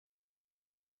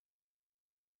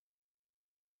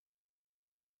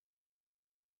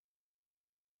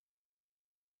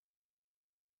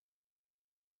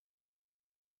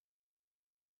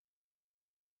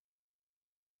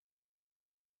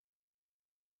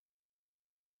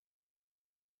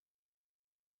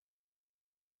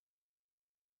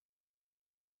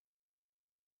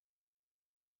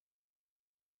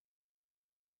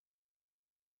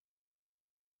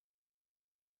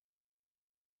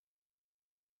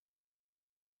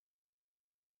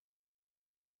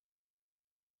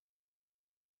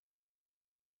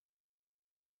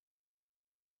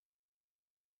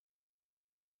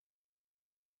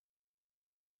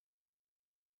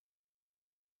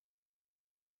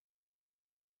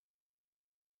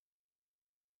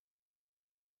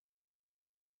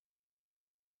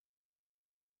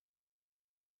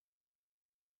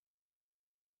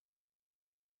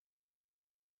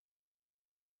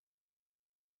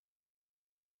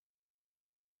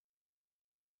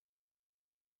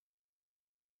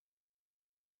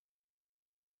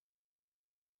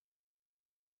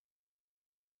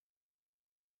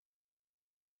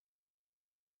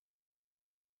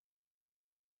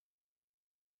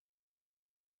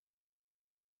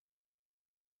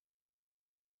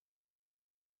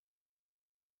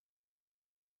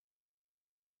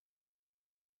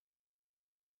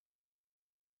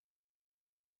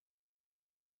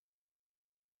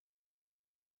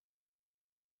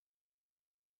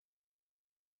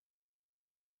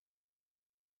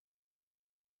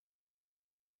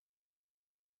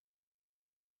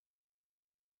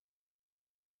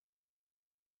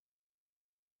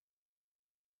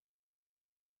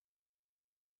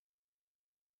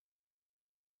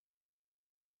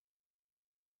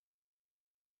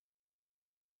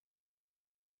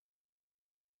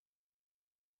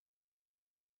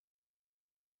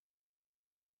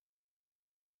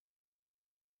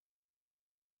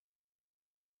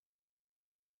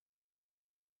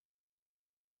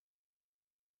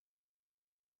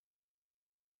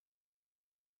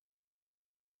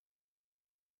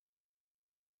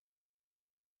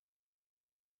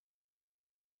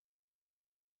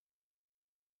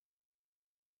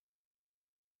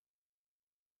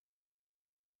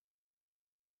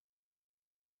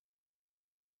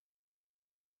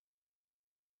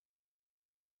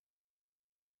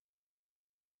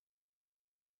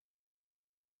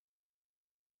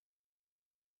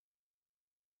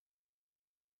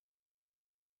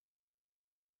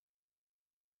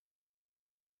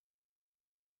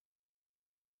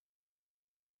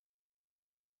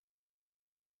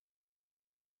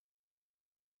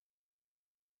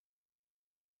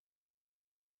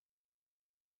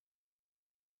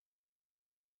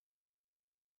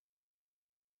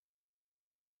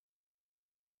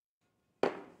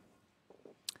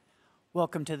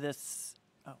Welcome to this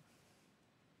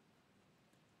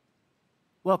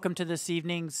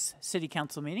evening's City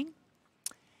Council meeting.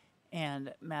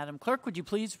 And Madam Clerk, would you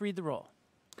please read the roll?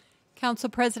 Council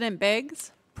President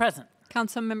Beggs. Present.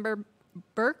 Councilmember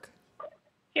Burke.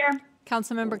 Here.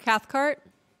 Councilmember Cathcart.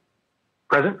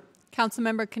 Present.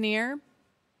 Councilmember Kinnear.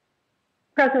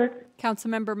 Present.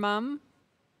 Councilmember Mumm.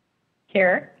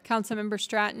 Here. Councilmember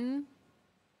Stratton.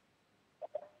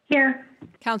 Here.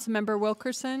 Councilmember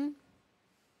Wilkerson.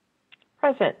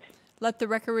 Present. Let the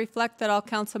record reflect that all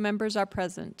council members are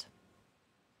present.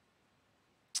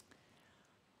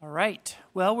 All right.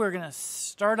 Well, we're going to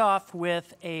start off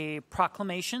with a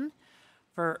proclamation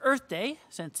for Earth Day,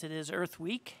 since it is Earth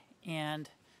Week, and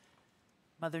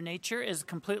Mother Nature is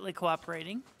completely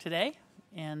cooperating today.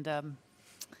 And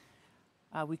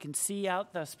we can see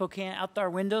out our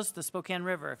windows, the Spokane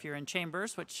River. If you're in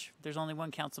Chambers, which there's only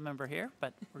one council member here,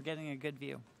 but we're getting a good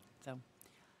view. So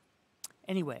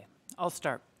anyway, I'll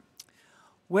start.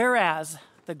 Whereas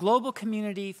the global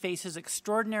community faces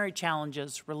extraordinary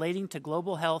challenges relating to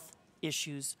global health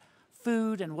issues,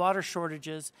 food and water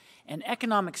shortages, and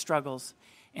economic struggles,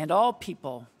 and all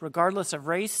people, regardless of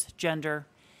race, gender,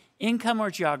 income, or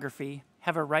geography,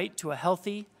 have a right to a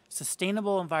healthy,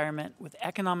 sustainable environment with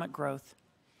economic growth.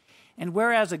 And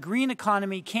whereas a green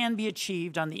economy can be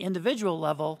achieved on the individual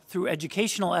level through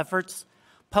educational efforts,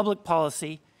 public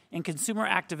policy, and consumer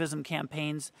activism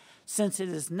campaigns, since it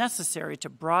is necessary to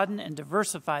broaden and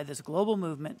diversify this global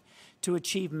movement to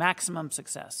achieve maximum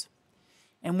success.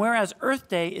 And whereas Earth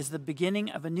Day is the beginning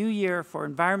of a new year for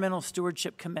environmental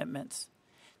stewardship commitments,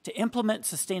 to implement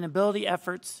sustainability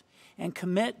efforts and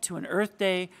commit to an Earth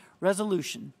Day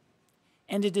resolution,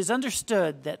 and it is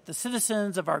understood that the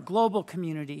citizens of our global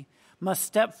community must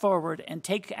step forward and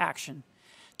take action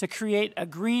to create a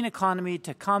green economy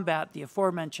to combat the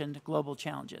aforementioned global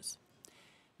challenges.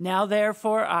 Now,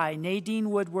 therefore, I,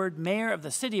 Nadine Woodward, Mayor of the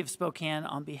City of Spokane,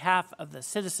 on behalf of the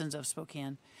citizens of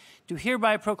Spokane, do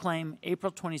hereby proclaim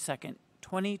April 22nd,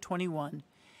 2021,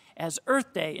 as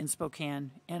Earth Day in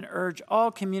Spokane, and urge all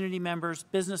community members,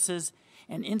 businesses,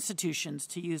 and institutions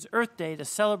to use Earth Day to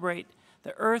celebrate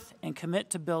the Earth and commit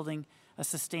to building a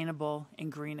sustainable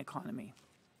and green economy.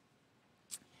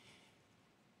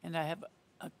 And I have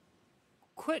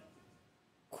quick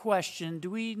question.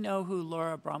 Do we know who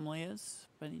Laura Bromley is,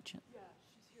 by any chance? Yeah,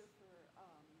 she's here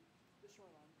for the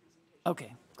shoreline presentation.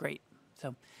 Okay, great.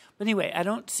 But anyway, I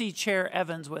don't see Chair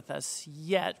Evans with us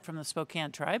yet from the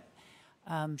Spokane Tribe.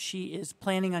 She is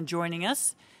planning on joining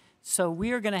us. So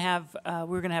we're going to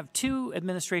have two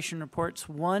administration reports.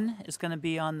 One is going to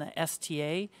be on the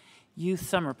STA Youth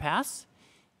Summer Pass,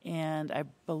 and I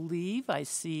believe I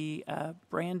see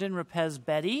Brandon Rapez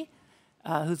Betty,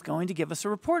 who's going to give us a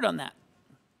report on that.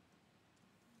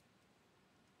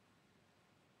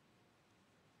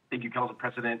 Thank you, Council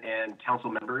President and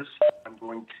council members. I'm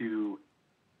going to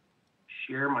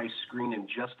share my screen in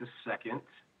just a second.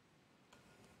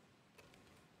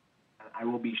 I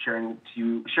will be sharing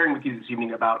with you this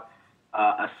evening about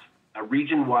a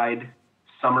region-wide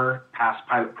summer pass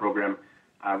pilot program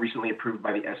recently approved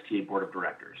by the STA Board of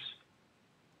Directors.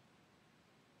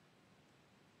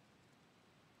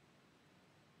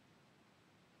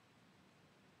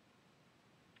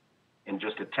 And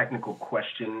just a technical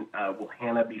question, will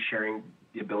Hannah be sharing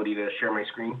the ability to share my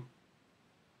screen?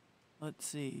 Let's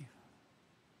see.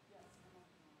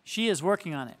 She is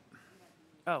working on it.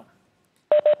 Oh.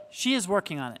 She is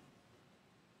working on it.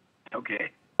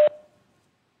 Okay.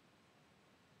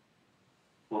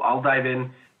 Well, I'll dive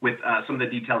in with some of the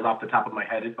details off the top of my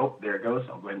head. Oh, there it goes.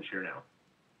 I'll go ahead and share now.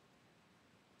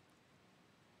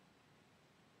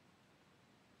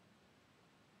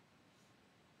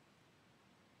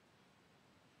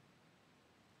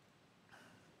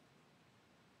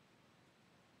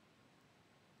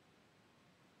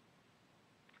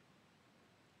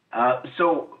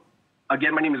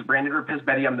 Again, my name is Brandon Rapez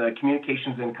Betty. I'm the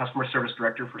Communications and Customer Service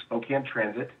Director for Spokane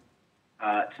Transit.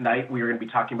 Tonight, we are going to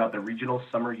be talking about the Regional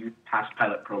Summer Youth Pass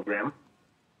Pilot Program.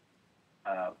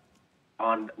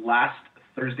 On last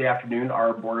Thursday afternoon,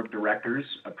 our Board of Directors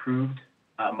approved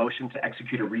a motion to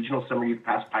execute a Regional Summer Youth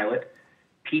Pass Pilot,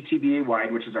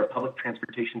 PTBA-wide, which is our Public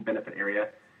Transportation Benefit Area,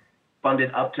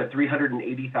 funded up to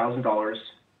 $380,000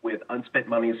 with unspent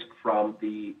monies from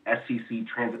the SCC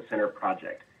Transit Center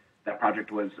project. That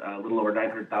project was a little over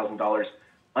 $900,000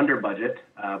 under budget.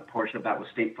 A portion of that was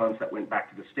state funds that went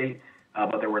back to the state,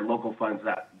 but there were local funds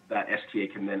that STA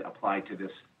can then apply to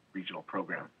this regional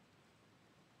program.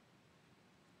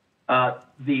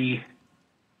 The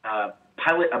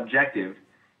pilot objective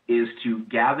is to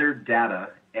gather data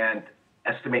and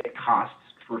estimate costs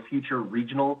for future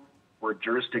regional or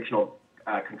jurisdictional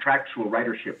contractual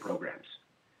ridership programs.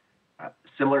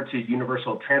 Similar to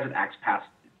Universal Transit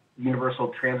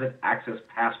Access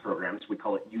Pass programs, we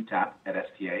call it UTAP at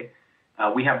STA.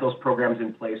 We have those programs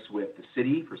in place with the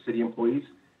city for city employees,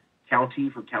 county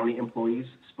for county employees,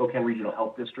 Spokane Regional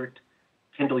Health District,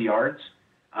 Kendall Yards,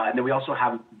 and then we also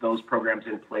have those programs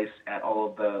in place at all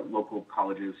of the local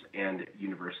colleges and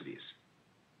universities.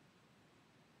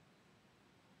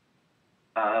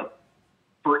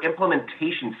 For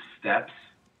implementation steps,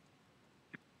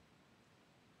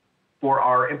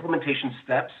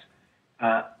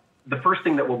 the first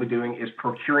thing that we'll be doing is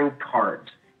procuring cards,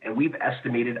 and we've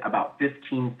estimated about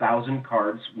 15,000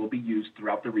 cards will be used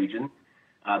throughout the region.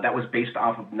 That was based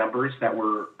off of numbers that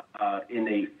were in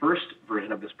a first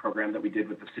version of this program that we did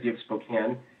with the City of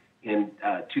Spokane in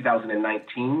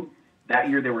 2019. That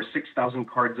year there were 6,000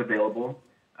 cards available.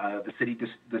 The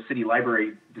city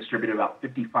library distributed about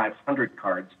 5,500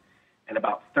 cards, and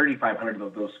about 3,500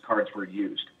 of those cards were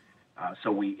used.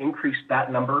 So we increased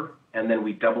that number, and then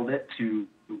we doubled it to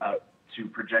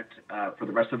project for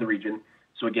the rest of the region.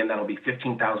 So again, that'll be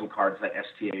 15,000 cards that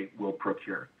STA will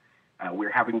procure.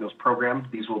 We're having those programs.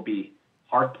 These will be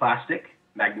hard plastic,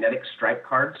 magnetic stripe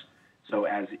cards. So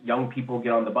as young people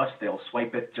get on the bus, they'll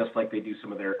swipe it just like they do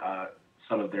some of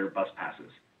their bus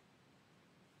passes.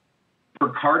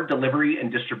 For card delivery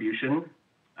and distribution,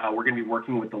 we're going to be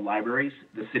working with the libraries.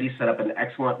 The city set up an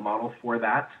excellent model for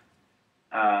that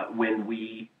when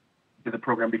we did the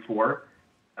program before.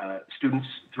 Students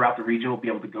throughout the region will be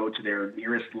able to go to their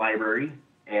nearest library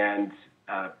and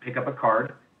pick up a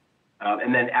card.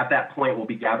 And then at that point, we'll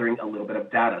be gathering a little bit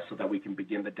of data so that we can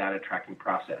begin the data tracking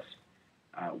process.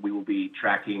 We will be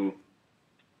tracking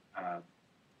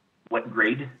what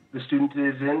grade the student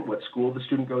is in, what school the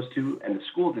student goes to, and the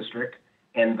school district,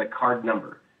 and the card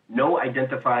number. No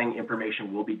identifying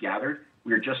information will be gathered.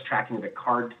 We are just tracking the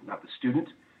card, not the student.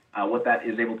 What that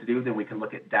is able to do, then we can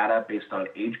look at data based on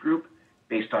age group,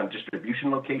 based on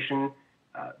distribution location,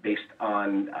 based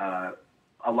on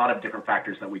a lot of different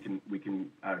factors that we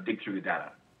can dig through the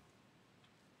data.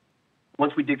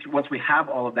 Once we have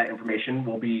all of that information,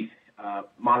 we'll be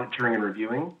monitoring and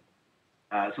reviewing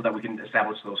so that we can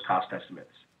establish those cost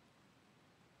estimates.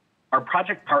 Our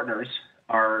project partners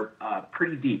are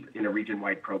pretty deep in a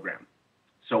region-wide program.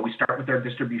 So we start with our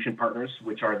distribution partners,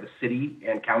 which are the city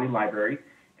and county library,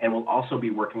 and we'll also be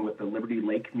working with the Liberty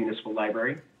Lake Municipal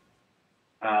Library.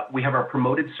 We have our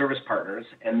promoted service partners,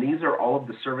 and these are all of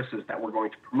the services that we're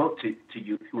going to promote to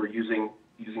youth who are using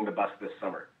the bus this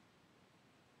summer.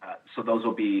 So those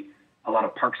will be a lot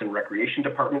of parks and recreation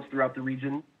departments throughout the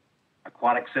region,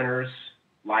 aquatic centers,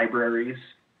 libraries,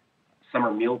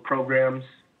 summer meal programs,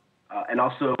 and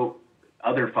also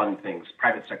other fun things.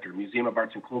 Private sector, Museum of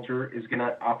Arts and Culture is going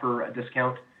to offer a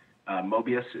discount.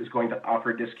 Mobius is going to offer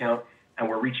a discount, and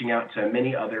we're reaching out to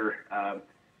many other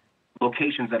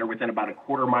locations that are within about a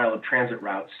quarter mile of transit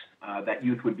routes that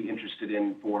youth would be interested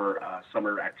in for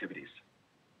summer activities.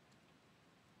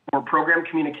 For program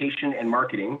communication and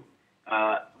marketing,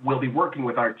 we'll be working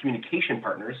with our communication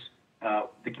partners.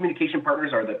 The communication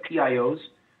partners are the PIOs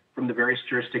from the various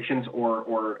jurisdictions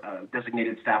or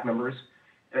designated staff members,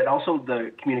 and also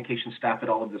the communication staff at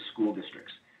all of the school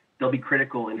districts. They'll be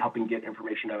critical in helping get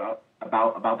information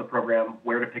about the program,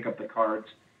 where to pick up the cards,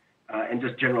 and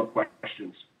just general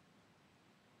questions.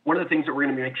 One of the things that we're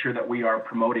going to make sure that we are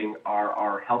promoting are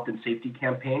our health and safety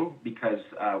campaign, because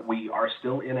we are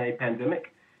still in a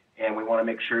pandemic, and we want to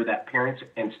make sure that parents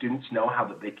and students know how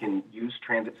that they can use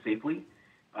transit safely.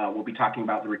 We'll be talking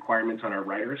about the requirements on our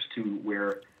riders to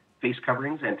wear face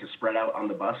coverings and to spread out on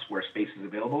the bus where space is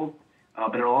available.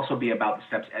 But it'll also be about the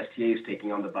steps STA is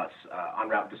taking on the bus, en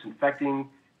route disinfecting,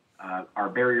 our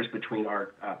barriers between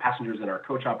our passengers and our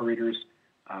coach operators,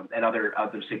 and other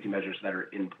safety measures that are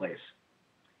in place.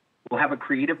 We'll have a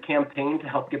creative campaign to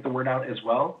help get the word out as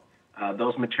well.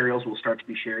 Those materials will start to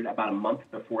be shared about a month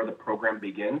before the program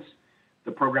begins.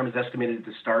 The program is estimated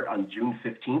to start on June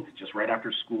 15th, just right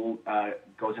after school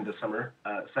goes into summer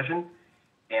session.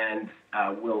 And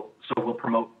we'll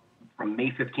promote from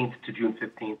May 15th to June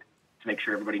 15th to make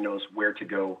sure everybody knows where to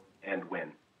go and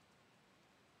when.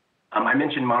 I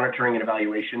mentioned monitoring and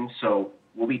evaluation, so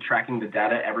we'll be tracking the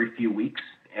data every few weeks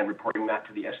and reporting that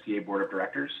to the STA Board of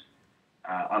Directors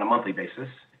on a monthly basis.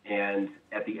 And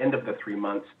at the end of the 3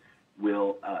 months,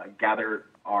 we'll gather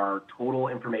our total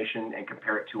information and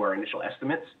compare it to our initial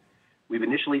estimates. We've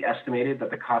initially estimated that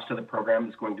the cost of the program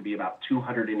is going to be about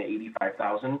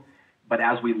 $285,000, but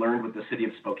as we learned with the City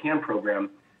of Spokane program,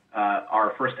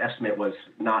 our first estimate was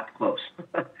not close.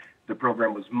 The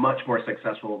program was much more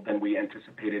successful than we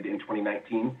anticipated in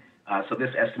 2019, So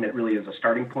this estimate really is a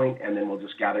starting point, and then we'll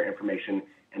just gather information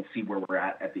and see where we're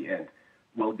at the end.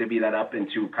 We'll divvy that up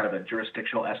into kind of a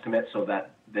jurisdictional estimate so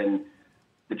that then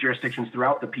the jurisdictions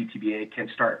throughout the PTBA can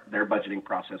start their budgeting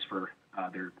process for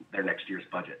their next year's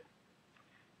budget.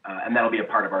 And that'll be a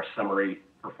part of our summary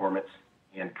performance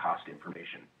and cost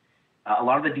information. A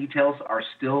lot of the details are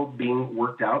still being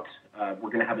worked out. We're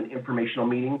going to have an informational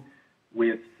meeting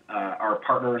with our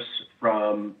partners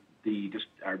from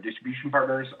our distribution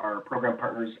partners, our program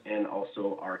partners, and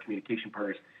also our communication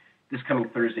partners this coming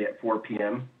Thursday at 4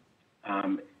 p.m.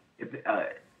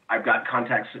 I've got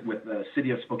contacts with the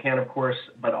city of Spokane, of course,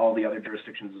 but all the other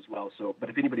jurisdictions as well. But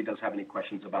if anybody does have any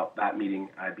questions about that meeting,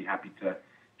 I'd be happy to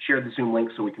share the Zoom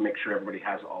link so we can make sure everybody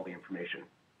has all the information.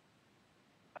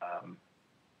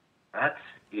 That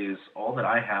is all that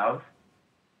I have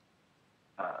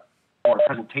for a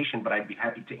presentation, but I'd be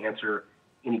happy to answer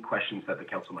any questions that the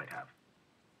council might have.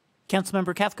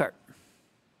 Councilmember Cathcart.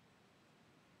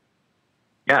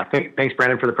 Yeah, thanks,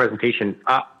 Brandon, for the presentation.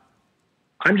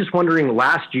 I'm just wondering,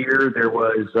 last year there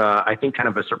was, I think, kind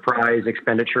of a surprise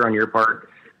expenditure on your part,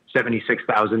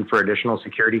 $76,000 for additional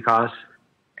security costs.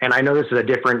 And I know this is a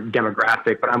different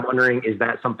demographic, but I'm wondering, is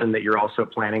that something that you're also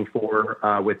planning for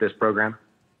with this program?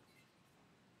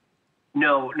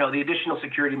 No, the additional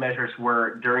security measures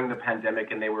were during the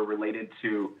pandemic, and they were related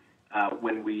to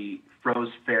when we froze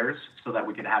fares so that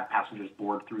we could have passengers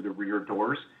board through the rear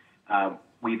doors.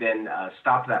 We then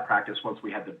stopped that practice once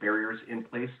we had the barriers in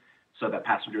place so that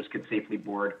passengers could safely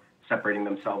board, separating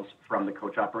themselves from the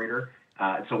coach operator.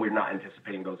 So we're not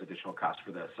anticipating those additional costs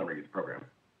for the summer youth program.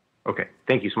 Okay,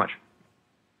 thank you so much.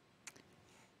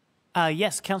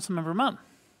 Yes, Councilmember Mumm.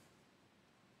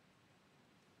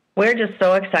 We're just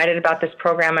so excited about this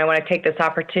program. I want to take this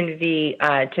opportunity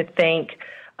to thank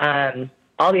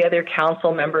all the other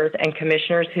council members and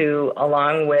commissioners who,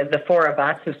 along with the four of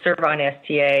us who serve on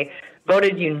STA,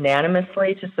 voted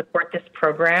unanimously to support this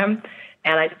program.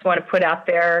 And I just want to put out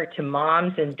there to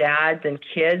moms and dads and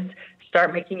kids,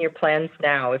 start making your plans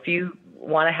now. If you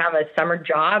want to have a summer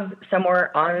job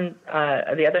somewhere on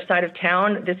the other side of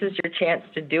town, this is your chance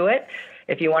to do it.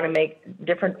 If you want to make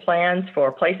different plans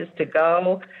for places to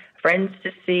go, friends to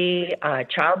see,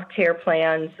 child care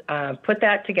plans, put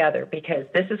that together, because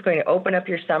this is going to open up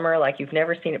your summer like you've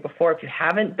never seen it before. If you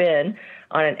haven't been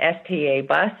on an STA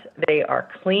bus, they are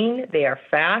clean, they are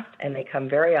fast, and they come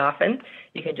very often.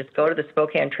 You can just go to the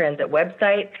Spokane Transit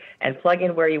website and plug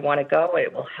in where you want to go, and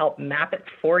it will help map it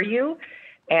for you.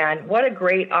 And what a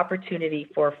great opportunity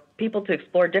for people to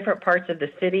explore different parts of the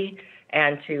city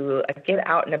and to get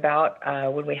out and about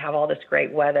when we have all this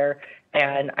great weather.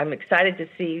 And I'm excited to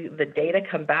see the data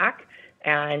come back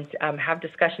and have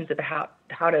discussions about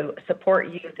how to support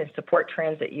youth and support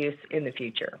transit use in the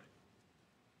future.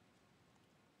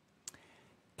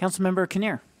 Councilmember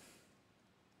Kinnear.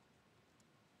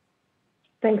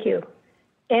 Thank you.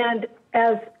 And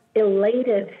as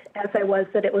elated as I was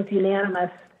that it was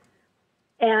unanimous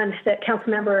and that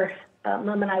Councilmember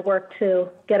Mumm and I worked to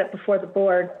get it before the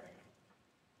board,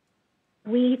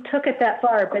 we took it that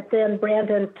far, but then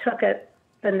Brandon took it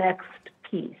the next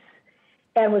piece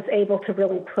and was able to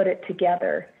really put it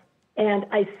together. And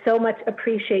I so much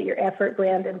appreciate your effort,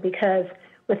 Brandon, because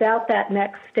without that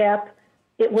next step,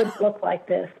 it wouldn't look like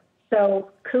this.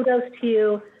 So kudos to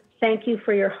you. Thank you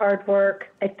for your hard work.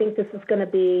 I think this is going to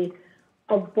be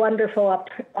a wonderful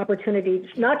opportunity,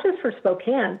 not just for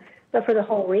Spokane, but for the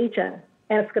whole region.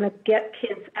 And it's going to get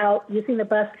kids out using the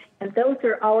bus, and those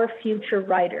are our future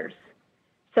riders.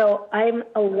 So I'm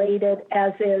elated,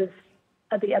 as is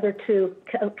the other two,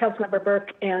 Councilmember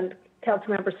Burke and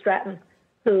Councilmember Stratton,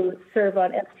 who serve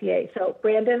on STA. So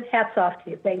Brandon, hats off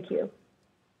to you. Thank you.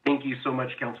 Thank you so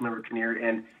much, Councilmember Kinnear,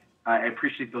 and I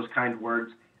appreciate those kind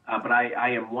words. But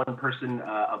I am one person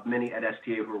of many at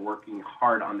STA who are working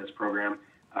hard on this program,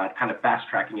 kind of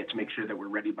fast-tracking it to make sure that we're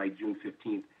ready by June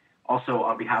 15th. Also,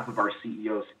 on behalf of our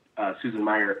CEO, Susan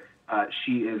Meyer,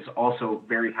 she is also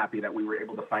very happy that we were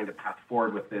able to find a path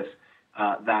forward with this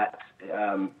that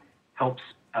helps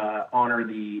honor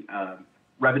the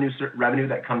revenue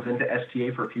that comes into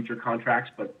STA for future contracts,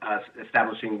 but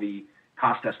establishing the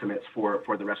cost estimates for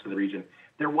the rest of the region.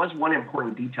 There was one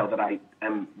important detail that I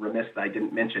am remiss that I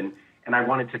didn't mention, and I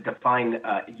wanted to define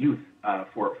youth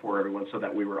for everyone so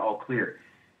that we were all clear.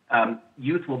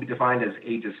 Youth will be defined as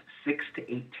ages 6 to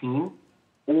 18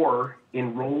 or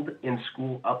enrolled in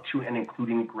school up to and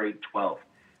including grade 12.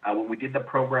 When we did the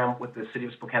program with the City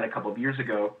of Spokane a couple of years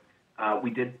ago,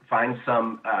 we did find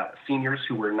some seniors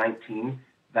who were 19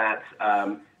 that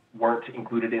weren't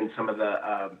included in some of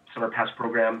the Summer Pass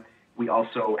program. We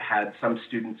also had some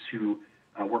students who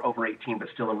were over 18 but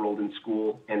still enrolled in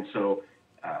school. And so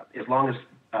as long as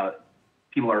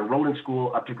people are enrolled in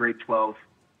school up to grade 12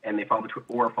 and they fall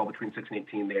between 6 and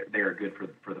 18, they are good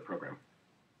for the program.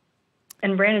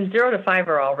 And Brandon, 0 to 5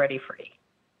 are already free.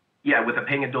 Yeah, with a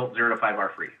paying adult, 0 to 5 are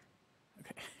free.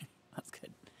 Okay, that's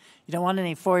good. You don't want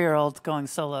any 4-year-olds going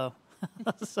solo.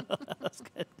 So that's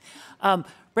good.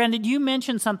 Brandon, you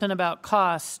mentioned something about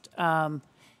cost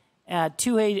at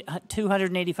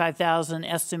 $285,000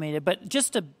 estimated, but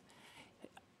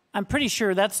I'm pretty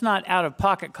sure that's not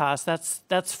out-of-pocket cost.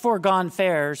 That's foregone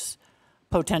fares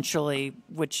potentially,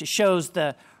 which shows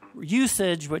the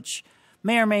usage, which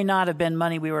may or may not have been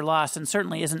money we were lost, and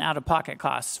certainly isn't out-of-pocket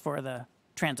costs for the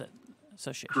Transit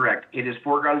Association. Correct. It is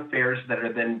foregone fares that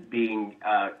are then being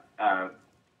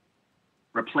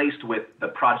replaced with the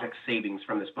project savings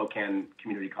from the Spokane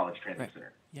Community College Transit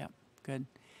Center. Yeah, good.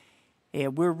 Yeah,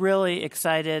 we're really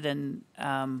excited, and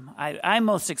I'm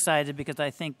most excited because I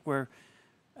think we're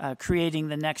creating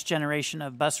the next generation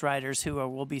of bus riders who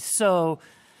will be so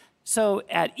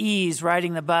at ease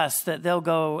riding the bus that they'll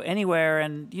go anywhere,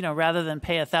 and rather than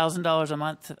pay $1,000 a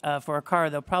month for a car,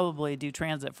 they'll probably do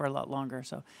transit for a lot longer.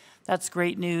 So that's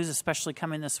great news, especially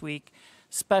coming this week.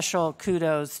 Special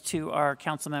kudos to our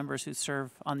council members who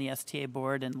serve on the STA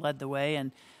board and led the way,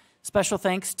 and special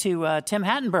thanks to Tim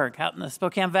Hattenberg out in the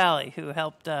Spokane Valley who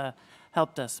helped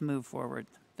us move forward.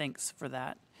 Thanks for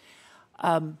that.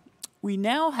 We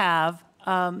now have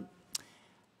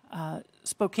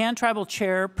Spokane Tribal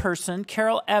Chairperson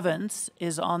Carol Evans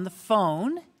is on the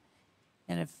phone.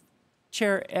 And if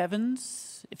Chair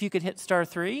Evans, if you could hit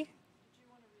 *3.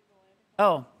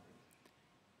 Oh,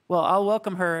 well, I'll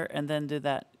welcome her and then do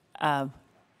that.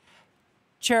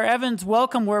 Chair Evans,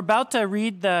 welcome. We're about to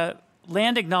read the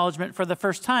land acknowledgement for the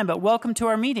first time, but welcome to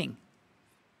our meeting.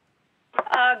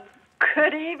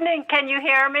 Good evening. Can you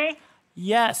hear me?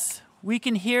 Yes, we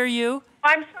can hear you.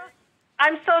 I'm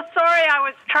so sorry. I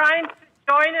was trying to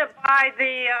join it by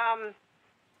the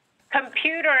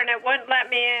computer and it wouldn't let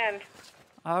me in.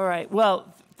 All right.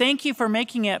 Well, thank you for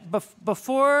making it.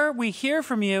 Before we hear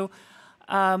from you,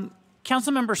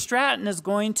 Councilmember Stratton is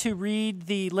going to read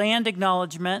the land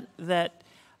acknowledgement that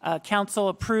Council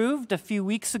approved a few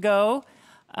weeks ago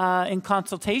in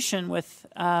consultation with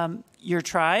your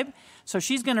tribe. So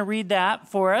she's going to read that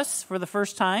for us for the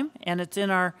first time, and it's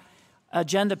in our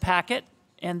agenda packet.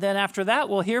 And then after that,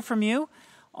 we'll hear from you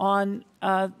on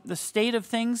the state of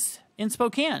things in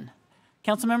Spokane.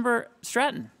 Councilmember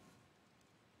Stratton.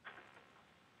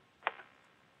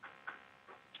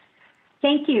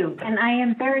 Thank you, and I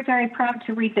am very, very proud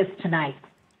to read this tonight.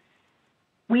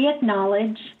 We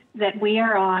acknowledge that we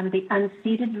are on the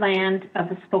unceded land of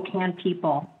the Spokane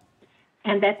people,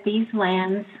 and that these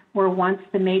lands were once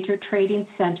the major trading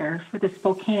center for the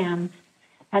Spokanes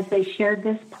as they shared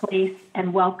this place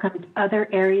and welcomed other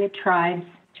area tribes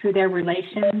through their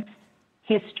relations,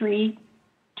 history,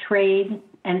 trade,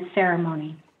 and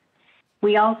ceremony.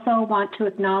 We also want to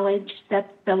acknowledge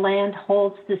that the land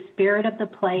holds the spirit of the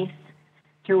place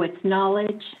through its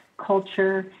knowledge,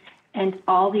 culture, and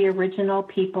all the original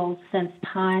peoples since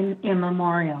time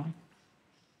immemorial.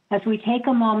 As we take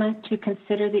a moment to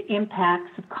consider the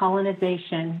impacts of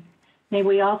colonization, may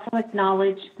we also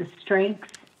acknowledge the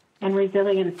strengths and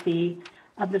resiliency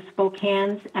of the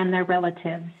Spokanes and their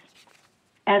relatives.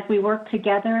 As we work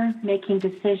together, making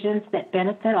decisions that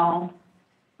benefit all,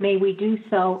 may we do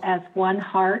so as one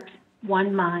heart,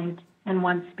 one mind, and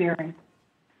one spirit.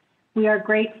 We are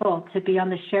grateful to be on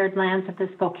the shared lands of the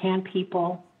Spokane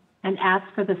people and ask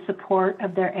for the support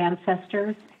of their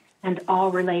ancestors and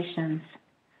all relations.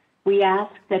 We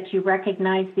ask that you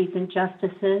recognize these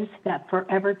injustices that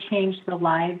forever change the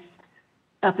lives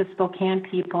of the Spokane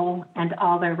people and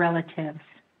all their relatives.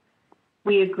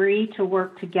 We agree to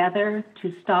work together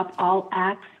to stop all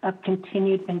acts of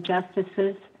continued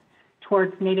injustices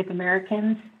towards Native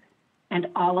Americans and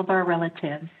all of our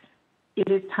relatives. It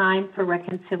is time for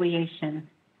reconciliation.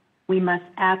 We must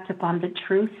act upon the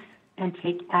truth and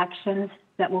take actions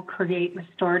that will create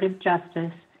restorative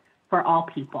justice for all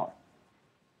people.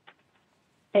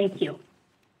 Thank you.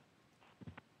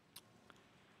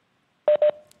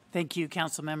 Thank you,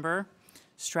 Councilmember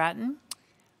Stratton.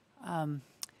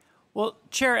 Well,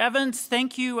 Chair Evans,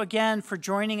 thank you again for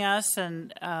joining us,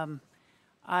 and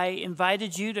I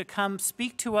invited you to come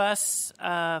speak to us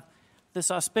this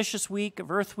auspicious week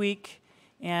of Earth Week,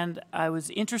 and I was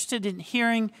interested in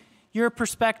hearing your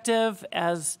perspective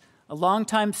as a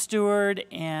longtime steward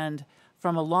and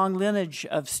from a long lineage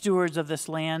of stewards of this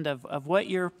land, of what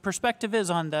your perspective is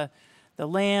on the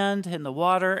land and the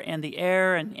water and the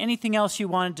air, and anything else you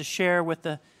wanted to share with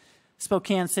the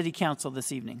Spokane City Council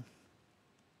this evening.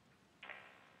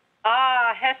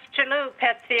 Heshchalu,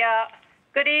 Petsia.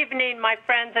 Good evening, my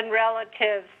friends and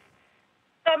relatives.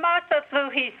 Samasa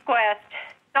Fluhi Squest.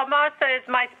 Samasa is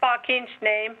my Spokane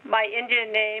name, my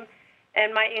Indian name,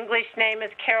 and my English name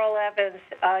is Carol Evans,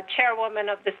 chairwoman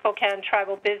of the Spokane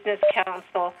Tribal Business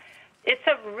Council. It's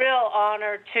a real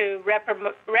honor to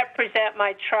represent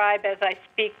my tribe as I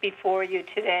speak before you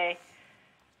today.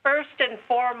 First and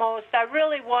foremost, I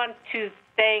really want to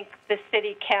thank the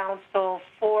City Council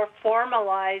for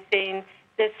formalizing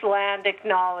this land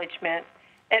acknowledgement.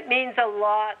 It means a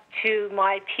lot to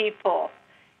my people.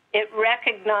 It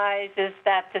recognizes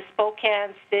that the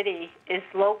Spokane City is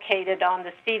located on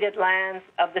the ceded lands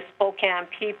of the Spokane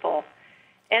people.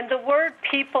 And the word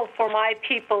people for my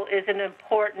people is an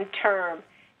important term.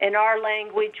 In our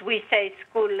language, we say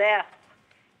skulech.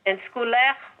 And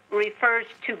skulech refers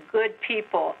to good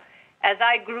people. As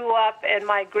I grew up and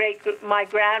my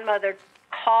grandmother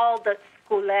called it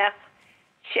skulech,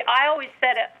 I always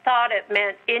thought it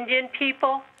meant Indian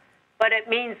people, but it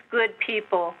means good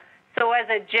people. So as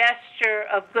a gesture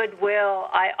of goodwill,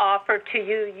 I offer to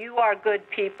you, you are good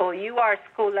people, you are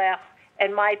skulech,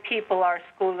 and my people are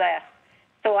skulech.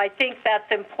 So I think that's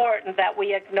important that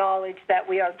we acknowledge that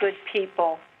we are good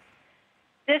people.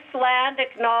 This land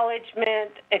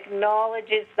acknowledgement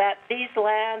acknowledges that these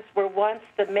lands were once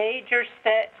the major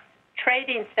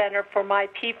trading center for my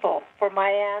people, for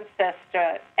my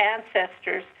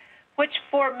ancestors, which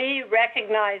for me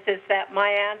recognizes that my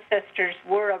ancestors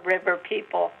were a river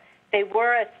people. They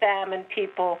were a salmon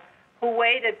people who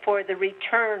waited for the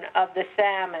return of the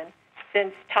salmon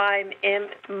since time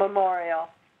immemorial.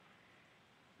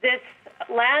 This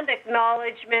land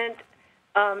acknowledgement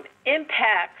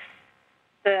impacts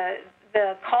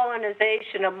the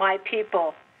colonization of my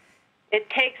people. It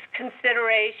takes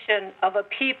consideration of a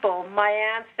people, my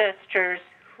ancestors,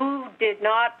 who did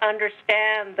not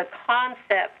understand the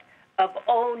concept of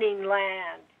owning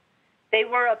land. They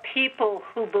were a people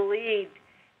who believed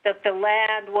that the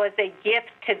land was a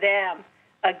gift to them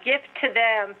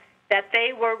that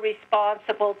they were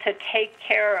responsible to take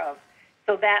care of,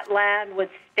 so that land would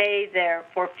stay there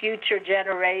for future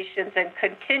generations and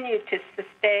continue to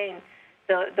sustain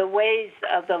the ways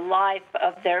of the life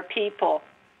of their people.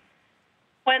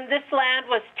 When this land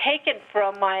was taken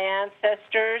from my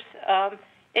ancestors,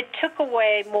 it took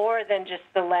away more than just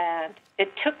the land.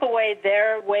 It took away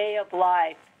their way of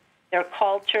life, their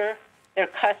culture, their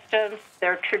customs,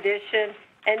 their tradition,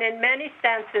 and in many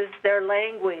senses, their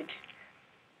language.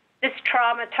 This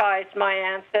traumatized my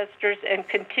ancestors and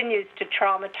continues to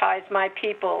traumatize my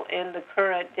people in the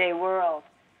current day world.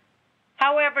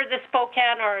 However, the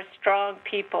Spokane are a strong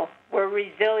people. We're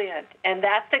resilient, and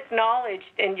that's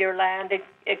acknowledged in your land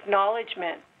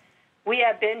acknowledgement. We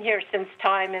have been here since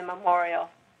time immemorial.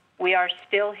 We are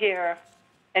still here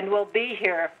and will be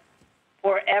here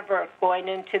forever going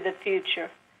into the future.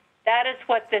 That is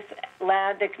what this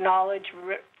land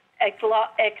acknowledgement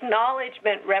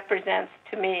represents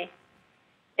to me.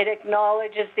 It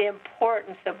acknowledges the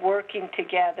importance of working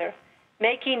together,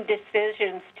 making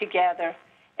decisions together,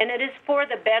 and it is for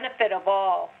the benefit of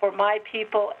all, for my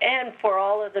people and for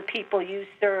all of the people you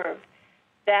serve,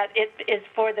 that it is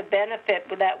for the benefit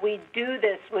that we do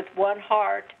this with one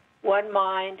heart, one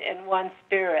mind, and one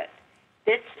spirit.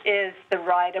 This is the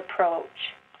right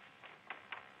approach.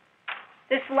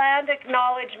 This land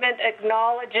acknowledgement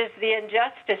acknowledges the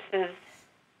injustices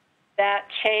that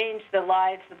changed the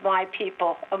lives of my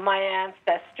people, of my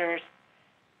ancestors.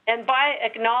 And by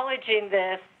acknowledging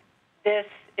these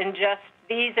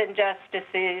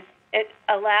injustices, it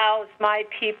allows my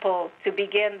people to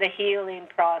begin the healing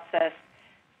process.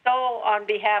 So on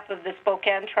behalf of the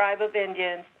Spokane Tribe of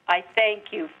Indians, I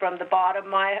thank you from the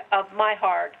bottom of my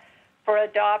heart for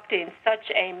adopting such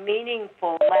a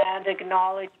meaningful land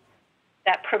acknowledgement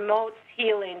that promotes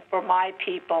healing for my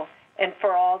people and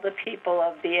for all the people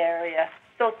of the area.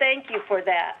 So thank you for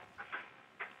that.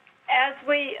 As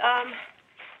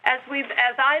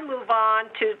I move on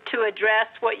to address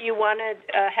what you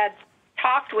had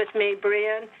talked with me,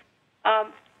 Brian,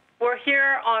 we're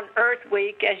here on Earth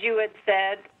Week, as you had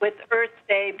said, with Earth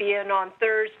Day being on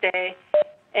Thursday,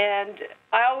 and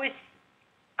I always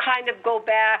kind of go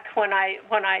back when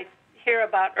I hear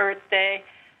about Earth Day.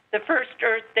 The first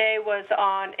Earth Day was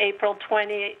on April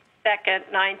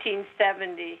 22nd,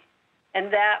 1970,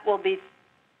 and that will be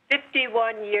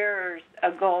 51 years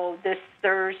ago this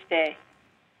Thursday.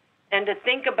 And to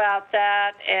think about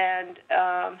that and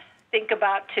think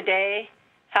about today,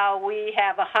 how we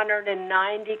have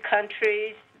 190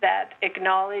 countries that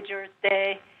acknowledge Earth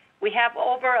Day. We have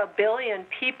over 1 billion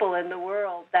people in the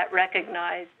world that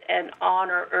recognize and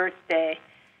honor Earth Day.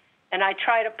 And I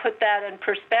try to put that in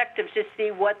perspective to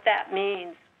see what that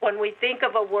means. When we think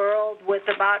of a world with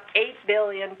about 8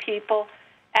 billion people,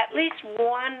 at least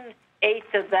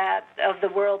 1/8 of that, of the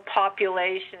world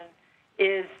population,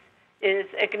 is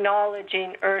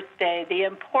acknowledging Earth Day, the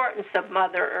importance of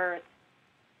Mother Earth.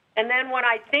 And then when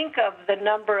I think of the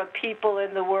number of people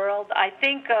in the world, I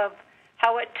think of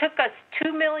how it took us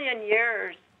 2 million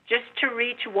years just to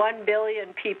reach 1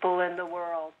 billion people in the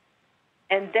world.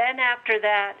 And then after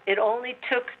that, it only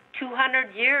took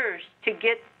 200 years to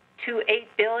get to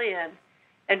 8 billion.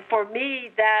 And for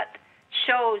me, that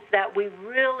shows that we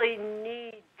really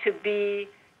need to be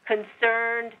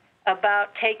concerned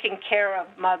about taking care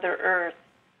of Mother Earth.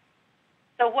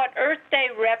 So what Earth Day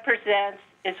represents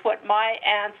is what my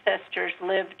ancestors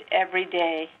lived every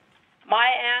day. My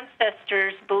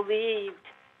ancestors believed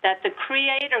that the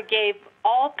Creator gave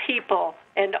all people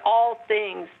and all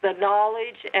things the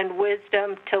knowledge and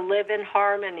wisdom to live in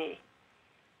harmony.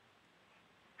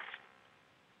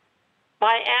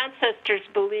 My ancestors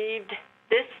believed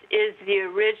this is the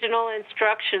original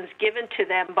instructions given to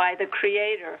them by the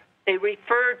Creator. They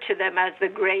referred to them as the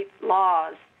great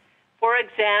laws. For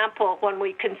example, when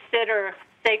we consider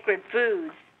sacred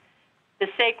foods, the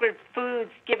sacred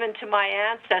foods given to my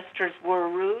ancestors were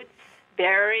roots,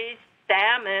 berries,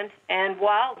 salmon, and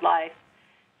wildlife.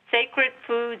 Sacred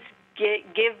foods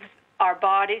give our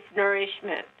bodies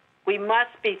nourishment. We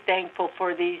must be thankful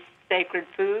for these sacred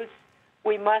foods.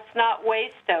 We must not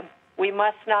waste them. We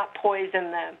must not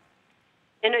poison them.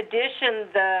 In addition,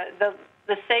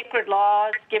 the sacred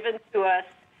laws given to us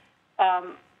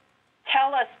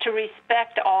tell us to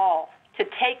respect all, to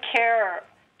take care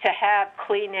to have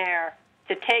clean air,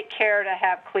 to take care to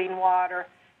have clean water,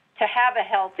 to have a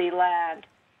healthy land.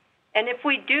 And if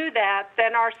we do that,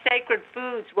 then our sacred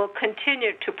foods will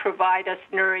continue to provide us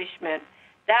nourishment.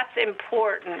 That's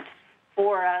important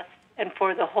for us and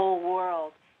for the whole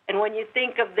world. And when you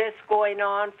think of this going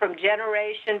on from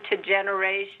generation to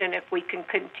generation, if we can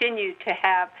continue to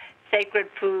have sacred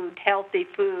food, healthy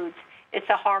foods, it's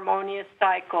a harmonious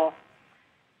cycle.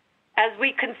 As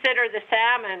we consider the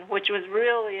salmon, which was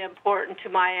really important to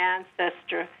my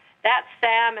ancestor, that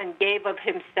salmon gave of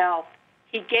himself.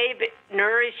 He gave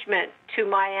nourishment to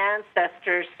my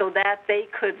ancestors so that they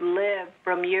could live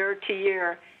from year to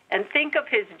year. And think of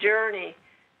his journey,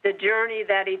 the journey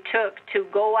that he took to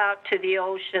go out to the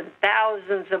ocean,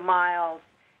 thousands of miles.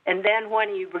 And then when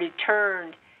he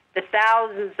returned, the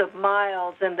thousands of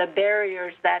miles and the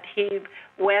barriers that he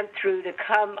went through to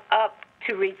come up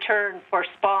to return for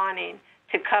spawning,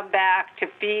 to come back to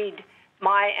feed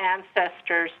my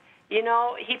ancestors. You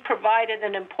know, he provided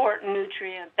an important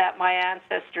nutrient that my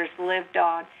ancestors lived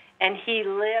on, and he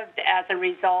lived as a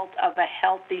result of a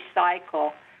healthy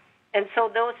cycle. And so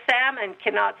those salmon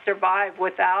cannot survive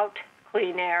without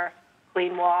clean air,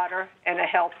 clean water, and a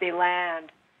healthy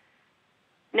land.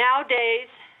 Nowadays,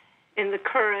 in the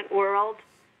current world,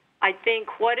 I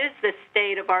think, what is the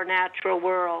state of our natural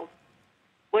world?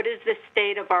 What is the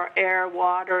state of our air,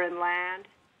 water, and land?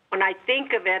 When I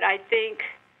think of it, I think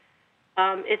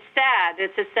it's sad.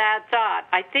 It's a sad thought.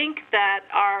 I think that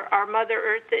our Mother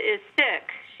Earth is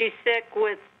sick. She's sick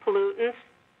with pollutants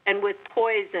and with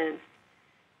poisons.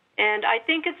 And I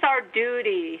think it's our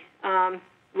duty,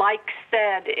 like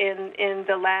said in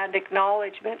the land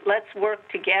acknowledgement, let's work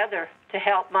together to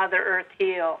help Mother Earth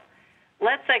heal.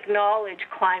 Let's acknowledge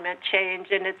climate change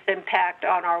and its impact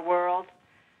on our world.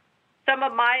 Some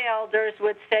of my elders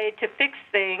would say to fix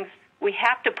things, we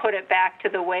have to put it back to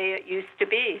the way it used to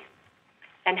be.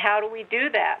 And how do we do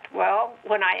that? Well,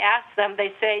 when I ask them,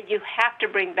 they say you have to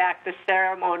bring back the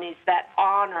ceremonies that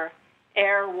honor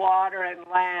air, water, and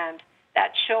land,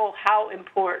 that show how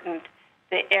important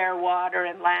the air, water,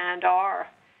 and land are.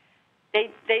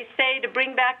 They say to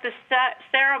bring back the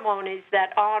ceremonies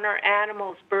that honor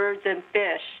animals, birds, and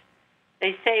fish.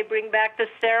 They say bring back the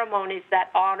ceremonies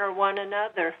that honor one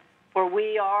another, for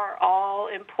we are all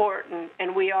important,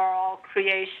 and we are all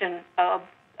creation of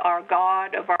our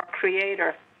God, of our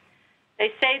Creator. They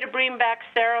say to bring back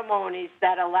ceremonies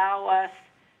that allow us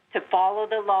to follow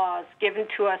the laws given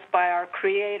to us by our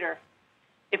Creator.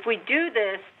 If we do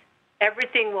this,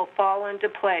 everything will fall into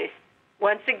place.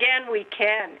 Once again, we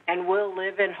can and will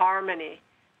live in harmony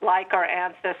like our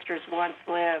ancestors once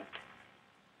lived.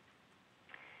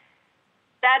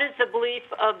 That is the belief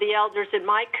of the elders in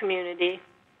my community.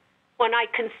 When I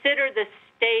consider the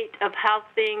state of how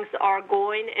things are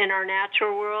going in our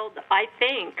natural world, I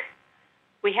think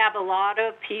we have a lot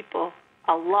of people,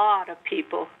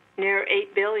 near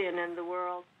 8 billion in the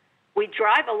world. We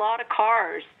drive a lot of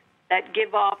cars that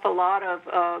give off a lot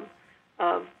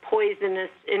of poisonous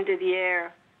into the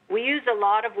air. We use a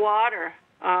lot of water,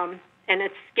 and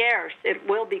it's scarce. It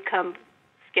will become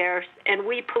scarce, and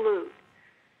we pollute.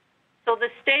 So the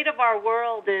state of our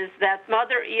world is that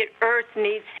Mother Earth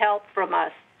needs help from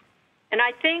us. And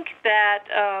I think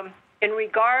that in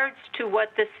regards to what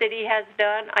the city has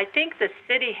done, I think the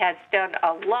city has done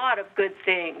a lot of good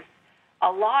things,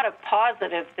 a lot of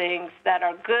positive things that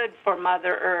are good for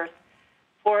Mother Earth.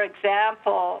 For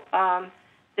example,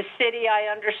 the city,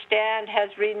 I understand, has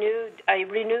a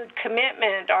renewed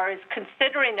commitment or is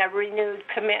considering a renewed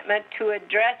commitment to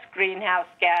address greenhouse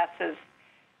gases.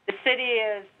 The city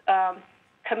is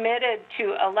committed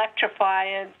to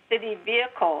electrifying city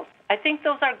vehicles. I think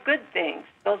those are good things.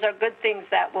 Those are good things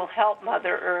that will help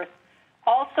Mother Earth.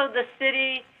 Also, the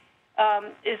city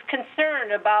is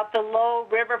concerned about the low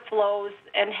river flows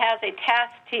and has a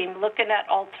task team looking at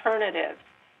alternatives.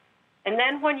 And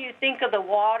then when you think of the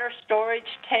water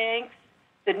storage tanks,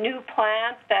 the new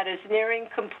plant that is nearing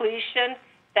completion,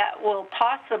 that will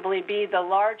possibly be the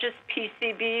largest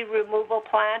PCB removal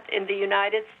plant in the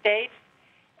United States.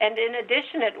 And in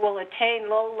addition, it will attain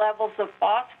low levels of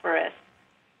phosphorus.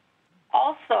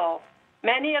 Also,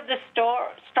 many of the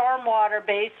stormwater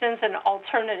basins and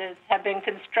alternatives have been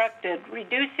constructed,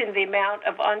 reducing the amount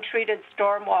of untreated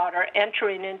stormwater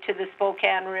entering into the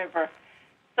Spokane River.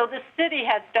 So the city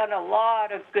has done a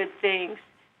lot of good things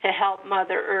to help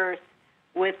Mother Earth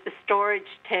with the storage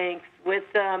tanks, with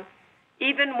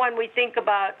even when we think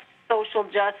about social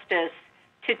justice,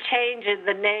 to change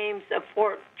the names of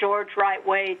Fort George Wright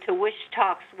Way to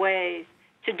Wish-Tox Way,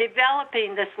 to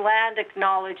developing this land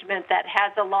acknowledgement that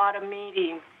has a lot of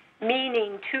meaning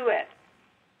to it.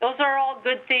 Those are all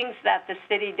good things that the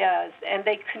city does, and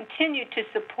they continue to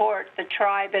support the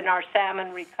tribe in our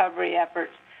salmon recovery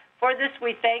efforts. For this,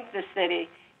 we thank the city.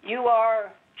 You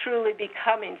are truly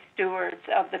becoming stewards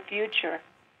of the future.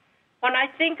 When I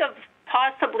think of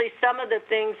possibly some of the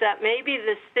things that maybe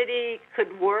the city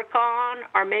could work on,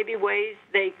 or maybe ways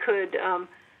they could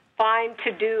find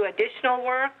to do additional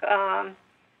work,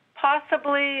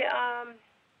 possibly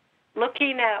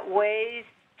looking at ways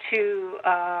to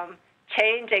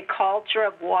change a culture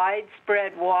of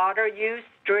widespread water use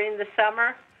during the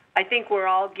summer. I think we're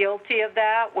all guilty of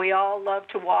that. We all love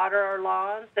to water our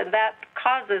lawns, and that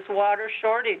causes water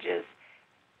shortages.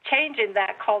 Changing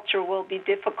that culture will be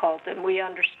difficult, and we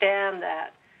understand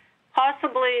that.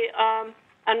 Possibly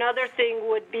another thing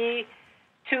would be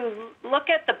to look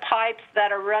at the pipes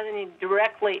that are running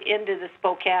directly into the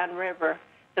Spokane River,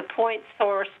 the point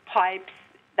source pipes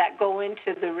that go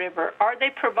into the river. Are they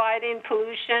providing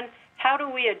pollution? How do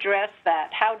we address that?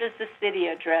 How does the city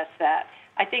address that?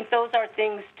 I think those are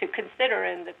things to consider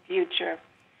in the future.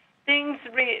 Things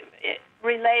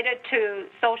related to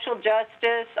social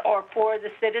justice or for the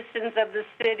citizens of the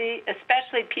city,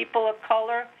 especially people of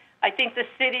color, I think the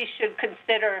city should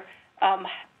consider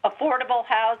affordable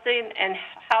housing and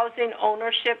housing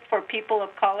ownership for people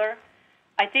of color.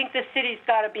 I think the city's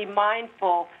got to be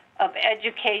mindful of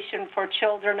education for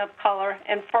children of color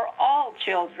and for all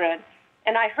children.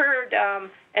 And I heard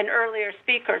an earlier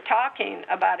speaker talking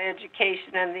about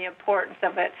education and the importance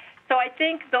of it. So I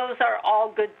think those are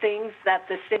all good things that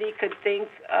the city could think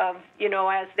of,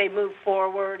 as they move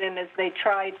forward and as they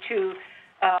try to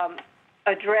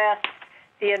address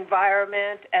the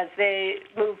environment, as they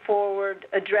move forward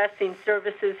addressing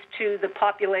services to the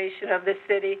population of the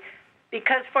city.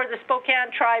 Because for the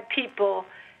Spokane Tribe people,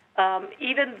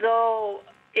 even though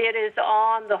it is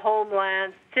on the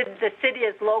homelands, the city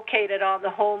is located on the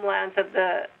homelands of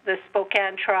the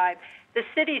Spokane Tribe, the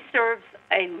city serves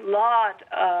a lot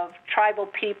of tribal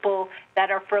people that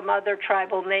are from other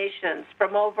tribal nations,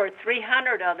 from over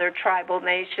 300 other tribal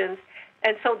nations.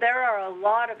 And so there are a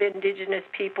lot of indigenous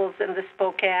peoples in the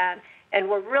Spokane, and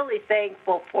we're really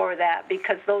thankful for that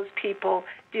because those people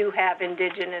do have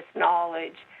indigenous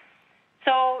knowledge.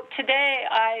 So today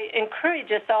I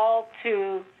encourage us all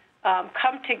to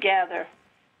come together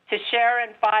to share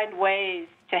and find ways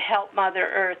to help Mother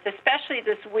Earth, especially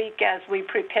this week as we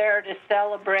prepare to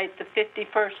celebrate the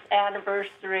 51st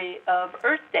anniversary of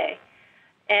Earth Day.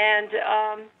 And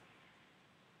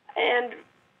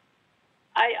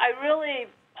I really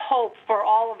hope for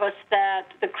all of us that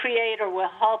the Creator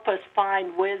will help us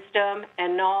find wisdom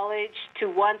and knowledge to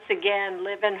once again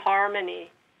live in harmony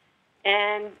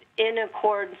and in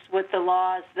accordance with the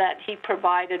laws that He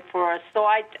provided for us. So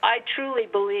I truly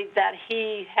believe that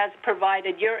He has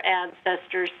provided your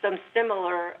ancestors some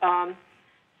similar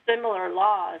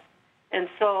laws. And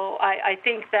so I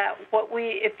think that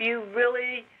if you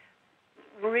really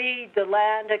read the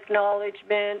land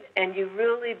acknowledgement and you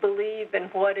really believe in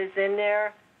what is in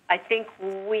there, I think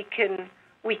we can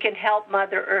we can help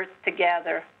Mother Earth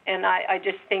together. And I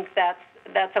just think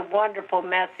that's a wonderful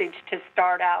message to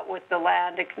start out with the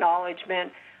land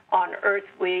acknowledgement on Earth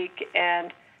Week,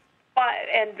 and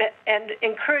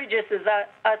encourages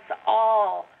us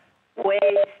all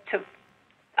ways to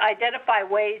identify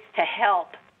ways to help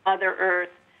Mother Earth.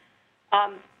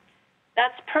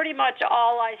 That's pretty much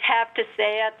all I have to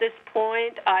say at this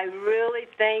point. I really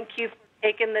thank you for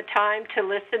taking the time to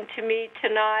listen to me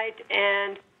tonight,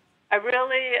 and I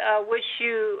really wish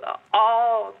you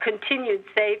all continued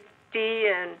safety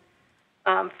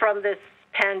and from this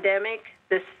pandemic,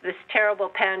 this terrible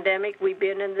pandemic we've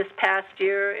been in this past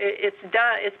year. It's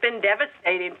been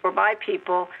devastating for my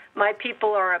people. My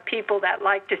people are a people that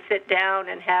like to sit down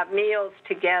and have meals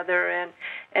together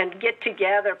and get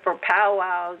together for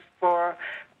powwows, for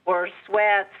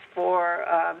sweats, for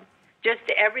just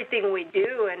everything we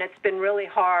do, and it's been really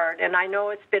hard. And I know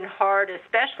it's been hard,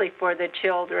 especially for the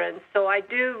children. So I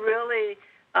do really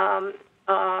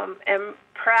am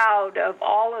proud of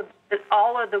all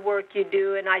of the work you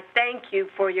do, and I thank you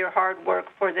for your hard work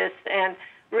for this. And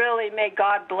really, may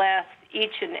God bless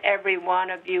each and every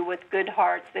one of you with good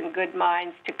hearts and good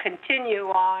minds to continue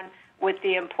on with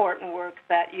the important work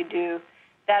that you do.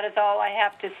 That is all I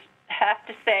have to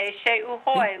say.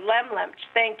 She'uhoi, lemlemch.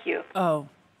 Thank you. Oh,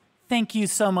 thank you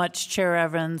so much, Chair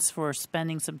Evans, for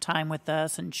spending some time with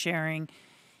us and sharing.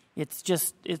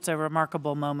 It's a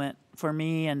remarkable moment for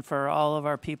me and for all of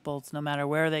our peoples, no matter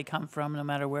where they come from, no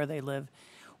matter where they live.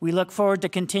 We look forward to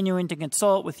continuing to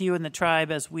consult with you and the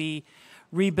tribe as we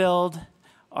rebuild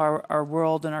our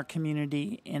world and our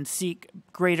community and seek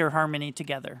greater harmony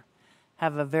together.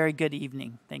 Have a very good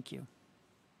evening. Thank you.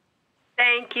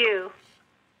 Thank you.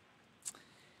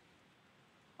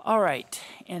 All right,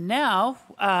 and now,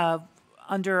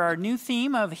 under our new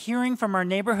theme of hearing from our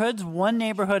neighborhoods, one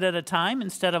neighborhood at a time,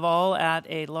 instead of all at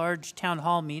a large town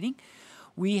hall meeting,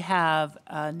 we have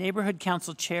Neighborhood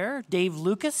Council Chair Dave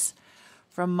Lucas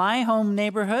from my home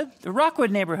neighborhood, the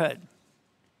Rockwood neighborhood.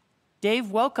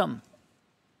 Dave, welcome.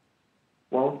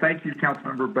 Well, thank you,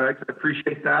 Councilmember Beggs. I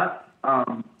appreciate that,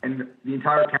 and the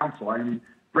entire council. I'm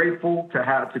grateful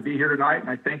to be here tonight, and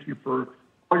I thank you for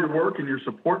all your work and your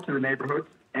support to the neighborhoods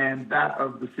and that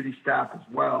of the city staff as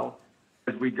well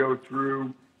as we go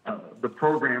through the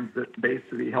programs that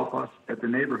basically help us at the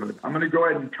neighborhood. I'm going to go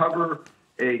ahead and cover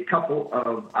a couple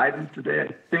of items today.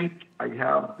 I think I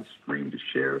have the screen to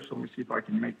share, so let me see if I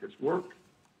can make this work.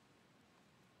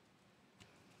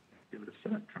 Give it a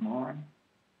sec. Come on.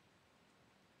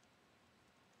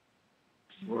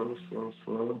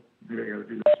 Slow. Maybe I got to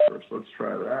do this first. Let's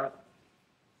try that.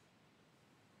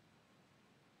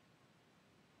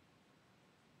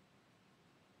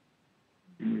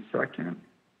 Give me a second.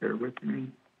 Bear with me.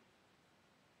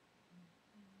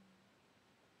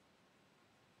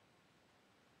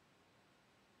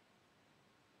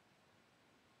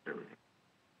 There we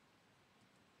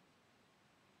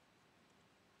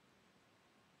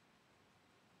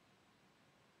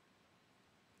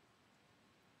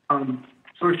go.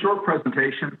 So a short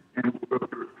presentation, and we'll go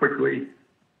through it quickly.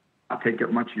 I'll take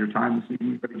up much of your time this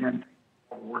evening, but again,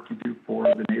 all the work you do for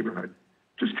the neighborhood.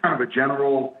 Just kind of a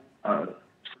general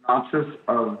synopsis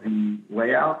of the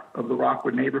layout of the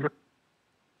Rockwood neighborhood.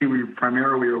 We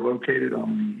primarily are located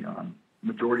on the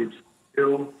majority of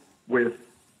Hill with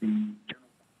the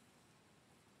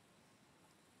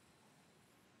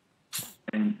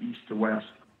and east to west.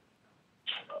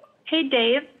 Hey,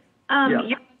 Dave. Yeah.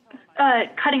 You're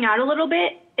cutting out a little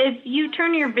bit. If you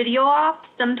turn your video off,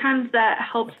 sometimes that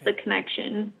helps the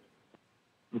connection.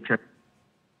 Okay.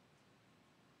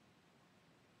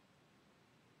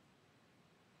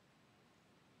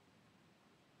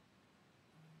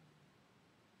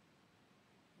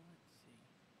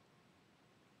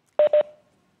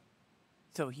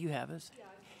 So you have us.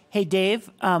 Hey,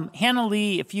 Dave, Hannah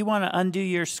Lee, if you want to undo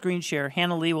your screen share,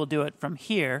 Hannah Lee will do it from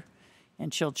here,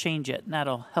 and she'll change it, and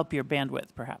that'll help your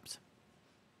bandwidth, perhaps.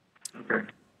 Okay.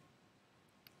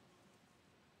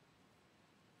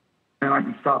 And I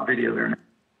can stop video there now.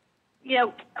 Yeah.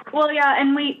 Well, yeah,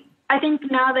 and I think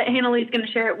now that Hannah Lee's going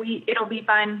to share it, it'll be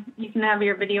fine. You can have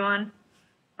your video on.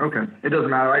 Okay. It doesn't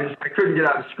matter. I couldn't get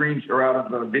out of screen or out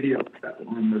of the video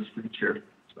on the screen share.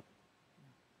 So.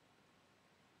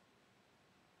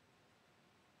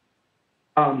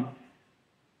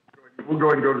 We'll go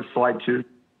ahead and go to slide 2.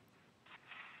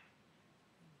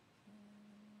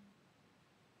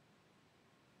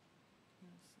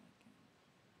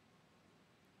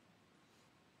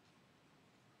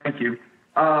 Thank you.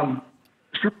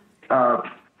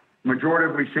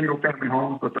 Majority single-family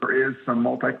homes, but there is some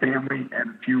multifamily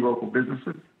and a few local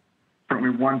businesses.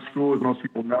 Certainly one school, as most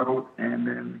people know, and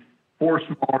then 4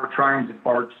 smaller triangle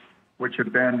parks, which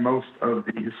have been most of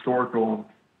the historical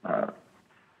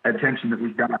attention that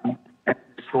we've gotten, and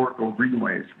historical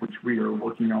greenways, which we are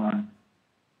working on,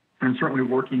 and certainly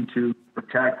working to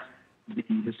protect the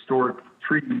historic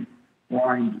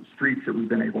tree-lined streets that we've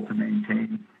been able to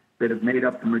maintain that have made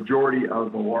up the majority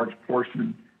of a large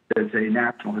portion that's a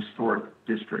National Historic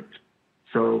District.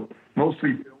 So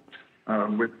mostly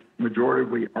built with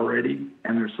majority already,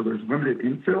 and there's limited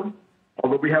infill.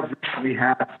 Although we have recently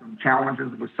had some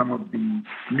challenges with some of the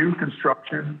new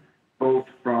construction, both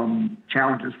from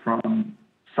challenges from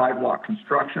sidewalk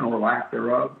construction or lack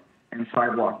thereof, and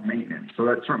sidewalk maintenance. So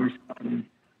that's certainly something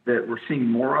that we're seeing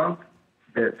more of,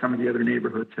 that some of the other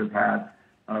neighborhoods have had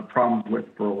problems with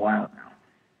for a while now.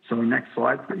 So next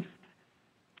slide, please.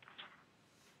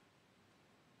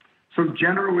 So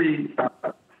generally,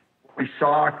 we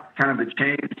saw kind of the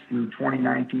change through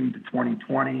 2019 to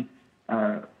 2020,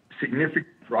 significant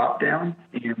drop down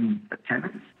in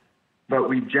attendance, but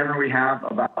we generally have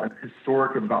about a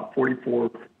historic of about 44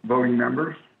 voting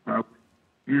members,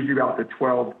 usually about the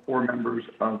 12 core members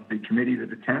of the committee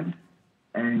that attend.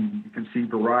 And you can see a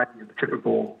variety of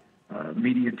typical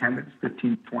meeting attendance,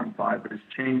 15 to 25, but it's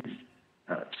changed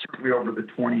certainly over the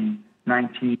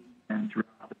 2019 and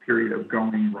throughout the period of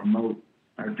going remote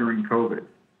during COVID.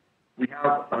 We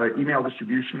have email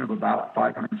distribution of about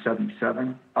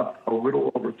 577, up a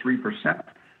little over 3%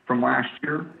 from last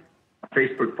year.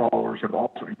 Facebook followers have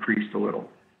also increased a little,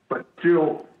 but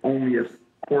still only a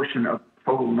portion of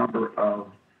the total number of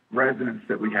residents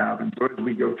that we have. And so as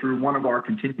we go through, one of our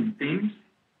continuing themes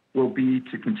will be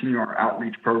to continue our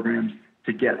outreach programs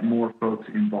to get more folks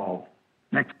involved.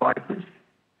 Next slide, please.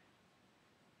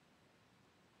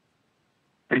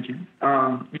 Thank you.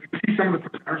 You can see some of the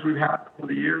presenters we've had over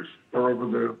the years, or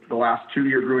over the last 2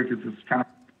 years, really, because it's kind of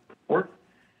support,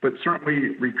 but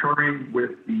certainly recurring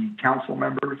with the council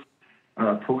members,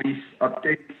 police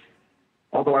updates.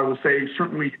 Although I will say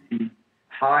certainly the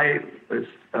high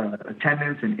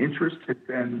attendance and interest has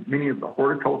been many of the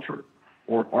horticulture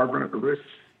or arborists,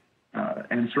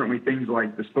 and certainly things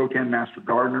like the Spokane Master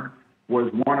Gardener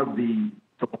was one of the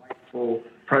delightful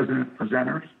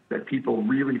presenters that people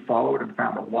really followed and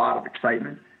found a lot of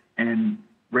excitement, and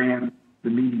ran the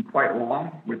meeting quite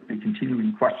long with the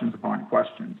continuing questions upon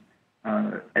questions,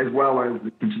 as well as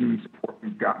the continuing support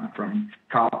we've gotten from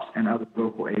cops and other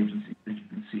local agencies that you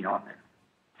can see on there.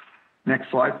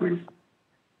 Next slide, please.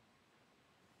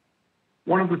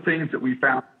 One of the things that we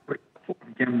found,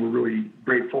 again, we're really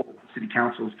grateful that the City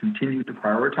Council has continued to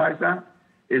prioritize that,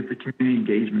 is the community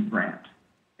engagement grant.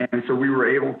 And so we were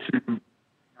able to,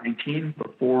 2019,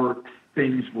 before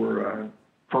things were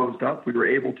closed up, we were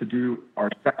able to do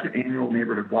our second annual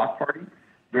neighborhood block party,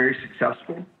 very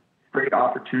successful, great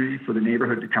opportunity for the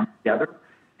neighborhood to come together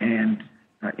and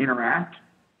interact.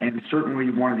 And certainly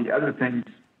one of the other things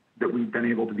that we've been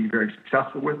able to be very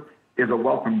successful with is a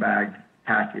welcome bag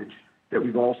package that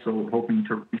we've also hoping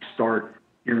to restart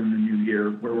here in the new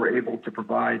year, where we're able to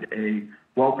provide a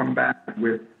welcome bag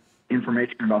with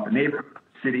information about the neighborhood,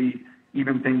 city,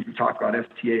 even things we talked about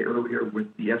STA earlier with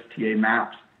the STA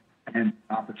maps, and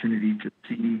opportunity to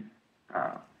see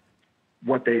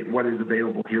what is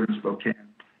available here in Spokane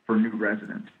for new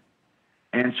residents.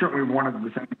 And certainly one of the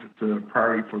things that's a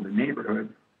priority for the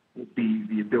neighborhood will be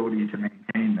the ability to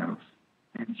maintain those.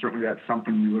 And certainly that's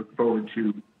something we look forward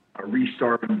to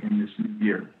restarting in this new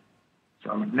year.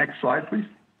 So next slide, please.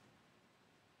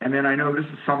 And then I know this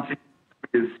is something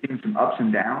that is seeing some ups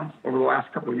and downs over the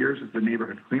last couple of years, is the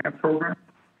neighborhood cleanup program.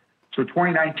 So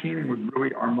 2019 was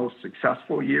really our most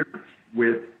successful year,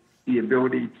 with the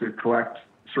ability to collect,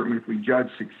 certainly if we judge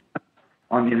success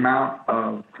on the amount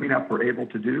of cleanup we're able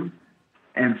to do.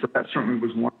 And so that certainly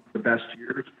was one of the best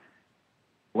years.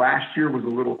 Last year was a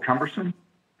little cumbersome,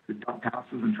 the dump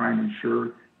houses, and trying to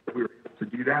ensure that we were able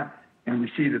to do that. And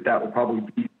we see that that will probably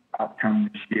be the outcome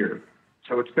this year.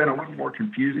 So it's been a little more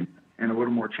confusing and a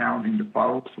little more challenging to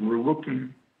follow. So we're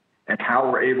looking at how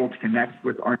we're able to connect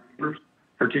with our neighbors,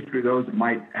 particularly those that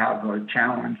might have a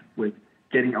challenge with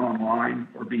getting online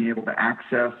or being able to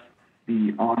access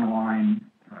the online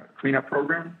cleanup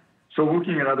program. So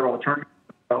looking at other alternatives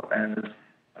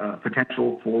as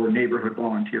potential for neighborhood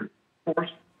volunteer force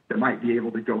that might be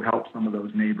able to go help some of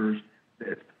those neighbors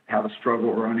that have a struggle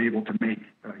or unable to make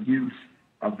use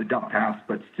of the dump house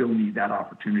but still need that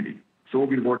opportunity. So we'll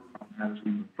be working on that as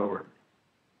we move forward.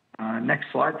 Next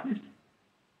slide, please.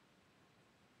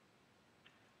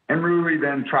 And really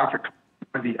then traffic,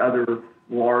 one of the other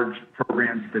large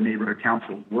programs the neighborhood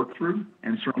councils work through.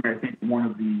 And certainly I think one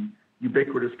of the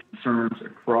ubiquitous concerns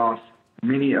across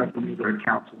many of the neighborhood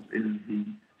councils is the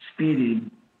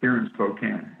speeding here in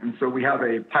Spokane. And so we have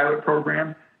a pilot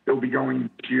program that will be going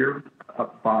this year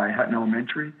up by Hutton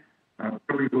Elementary,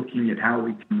 really looking at how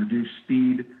we can reduce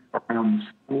speed around the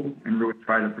school and really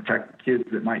try to protect the kids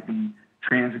that might be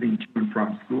transiting to and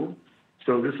from school.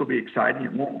 So this will be exciting.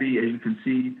 It won't be, as you can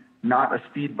see, not a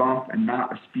speed bump and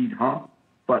not a speed hump,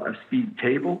 but a speed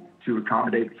table to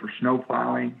accommodate for snow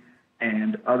plowing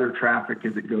and other traffic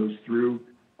as it goes through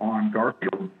on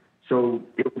Garfield. So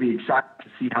it'll be exciting to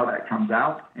see how that comes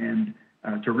out and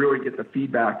to really get the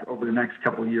feedback over the next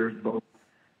couple of years, both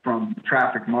from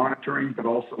traffic monitoring, but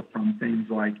also from things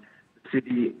like the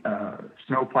city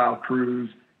snowplow crews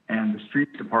and the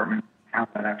streets department, how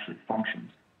that actually functions.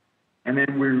 And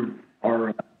then our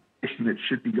application that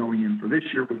should be going in for this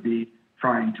year would be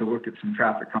trying to look at some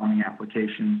traffic calming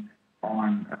applications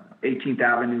on 18th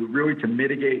Avenue, really to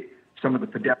mitigate some of the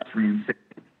pedestrian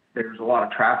safety. There's a lot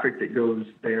of traffic that goes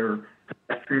there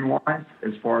pedestrian-wise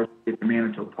as far as the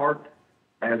Manitou Park,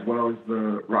 as well as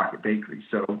the Rocket Bakery.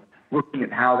 So looking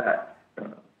at how that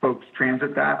folks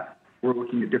transit that, we're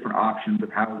looking at different options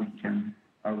of how we can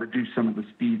reduce some of the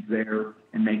speeds there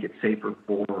and make it safer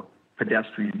for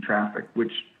pedestrian traffic,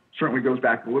 which certainly goes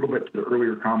back a little bit to the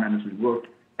earlier comment as we look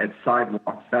at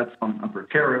sidewalks. That's on Upper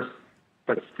Terrace,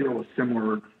 but still a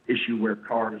similar issue where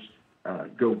cars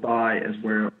go by as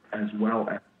well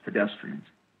as pedestrians.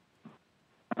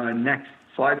 Next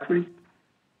slide, please.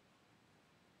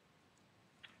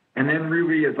 And then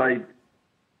really, as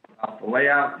about the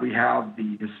layout, we have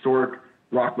the historic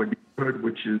Rockwood neighborhood,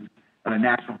 which is a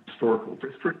National Historical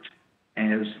District,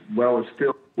 as well as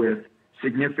filled with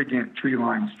significant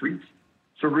tree-lined streets.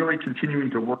 So really continuing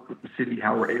to work with the city,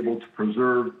 how we're able to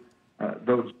preserve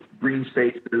those green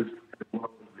spaces, as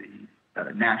well as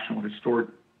the National Historic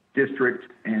District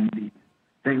and the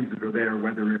things that are there,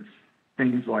 whether it's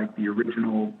things like the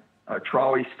original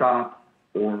trolley stop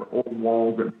or old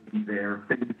walls that may be there,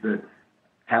 things that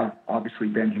have obviously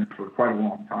been here for quite a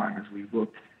long time as we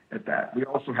look at that. We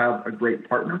also have a great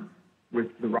partner with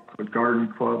the Rockwood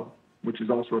Garden Club, which is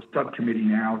also a subcommittee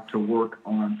now to work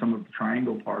on some of the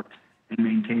triangle parks and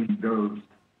maintaining those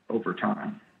over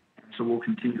time. So we'll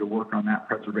continue to work on that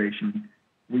preservation.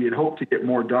 We had hoped to get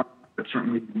more done, but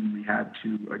certainly when we had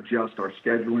to adjust our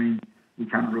scheduling, we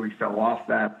kind of really fell off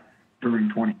that during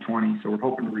 2020. So we're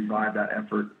hoping to revive that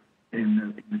effort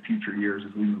in the future years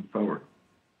as we move forward.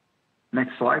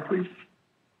 Next slide, please.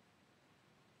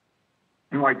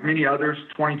 And like many others,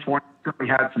 2020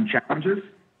 certainly had some challenges.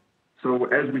 So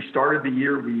as we started the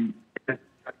year, we had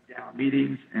shut down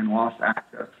meetings and lost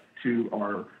access to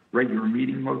our regular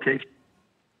meeting location.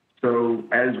 So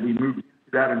as we moved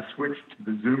to that and switched to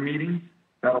the Zoom meetings,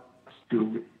 that allowed us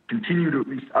to continue to at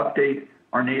least update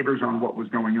our neighbors on what was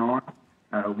going on.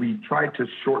 We tried to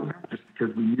shorten that just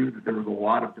because we knew that there was a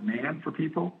lot of demand for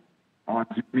people on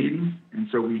Zoom meetings. And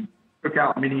so we took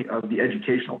out many of the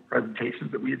educational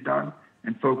presentations that we had done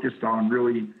and focused on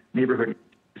really neighborhood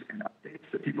and updates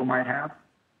that people might have.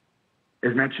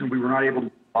 As mentioned, we were not able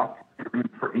to talk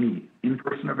for any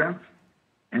in-person events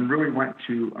and really went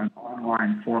to an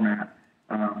online format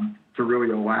to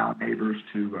really allow neighbors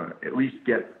to at least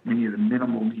get many of the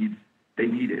minimal needs they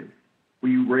needed.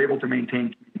 We were able to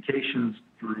maintain communications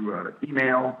through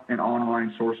email and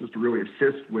online sources to really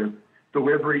assist with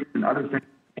delivery and other things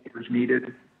neighbors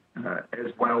needed,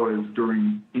 as well as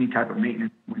during any type of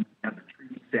maintenance when we had the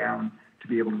trees down to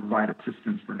be able to provide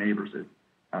assistance for neighbors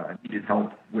that needed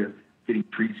help with getting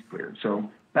trees cleared. So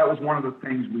that was one of the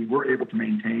things we were able to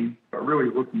maintain, but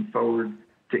really looking forward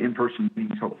to in-person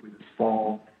meetings hopefully this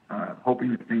fall,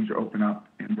 hoping that things are open up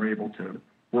and we're able to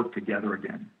work together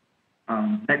again.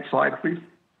 Next slide, please.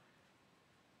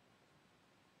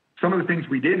 Some of the things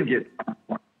we didn't get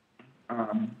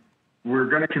done, we're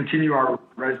going to continue our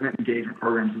resident engagement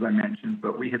programs, as I mentioned,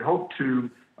 but we had hoped to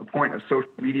appoint a social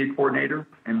media coordinator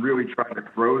and really try to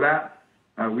grow that.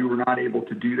 We were not able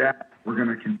to do that. We're going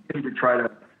to continue to try to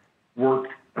work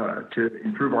to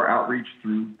improve our outreach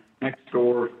through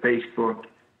Nextdoor, Facebook,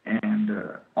 and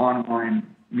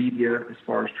online media as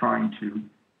far as trying to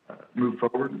move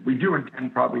forward. We do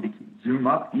intend probably to keep Zoom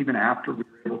up even after we're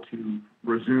able to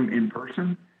resume in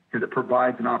person, because it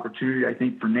provides an opportunity, I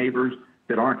think, for neighbors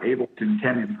that aren't able to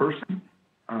attend in person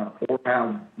or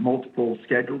have multiple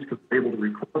schedules because they're able to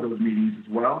record those meetings as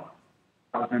well,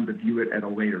 allows them to view it at a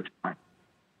later time.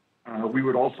 We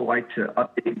would also like to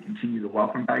update and continue the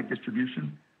welcome bag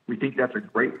distribution. We think that's a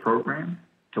great program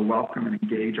to welcome and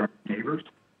engage our neighbors.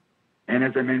 And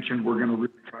as I mentioned, we're going to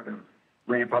really try to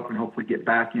ramp up and hopefully get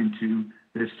back into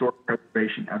the historic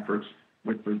preservation efforts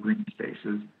with the green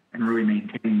spaces and really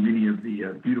maintain many of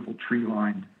the beautiful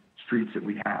tree-lined streets that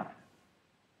we have.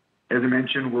 As I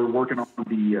mentioned, we're working on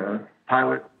the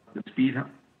pilot, the speed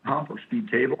hump or speed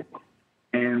table,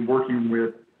 and working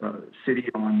with city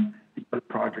on the other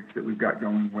projects that we've got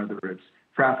going, whether it's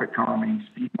traffic calming,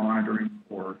 speed monitoring,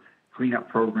 or cleanup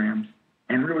programs,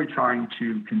 and really trying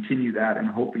to continue that and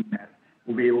hoping that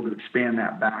we'll be able to expand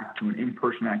that back to an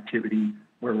in-person activity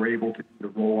where we're able to do the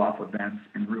roll-off events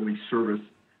and really service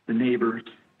the neighbors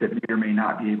that may or may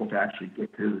not be able to actually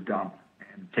get to the dump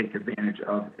and take advantage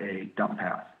of a dump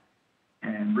pass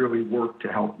and really work to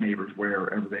help neighbors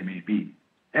wherever they may be.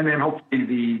 And then hopefully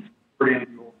the third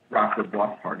annual Rockwood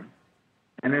Block Party.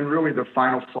 And then really the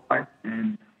final slide,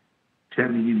 and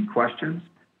attending any questions.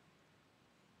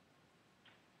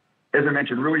 As I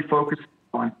mentioned, really focus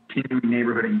on continuing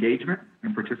neighborhood engagement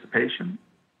and participation.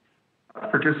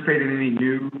 Participate in any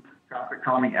new traffic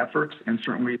calming efforts, and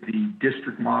certainly the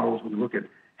district models, we look at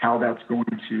how that's going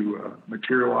to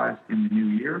materialize in the new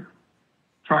year.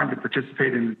 Trying to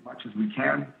participate in as much as we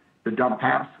can, the dump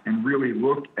pass, and really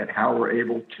look at how we're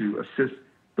able to assist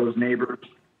those neighbors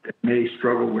that may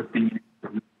struggle with being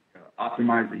able to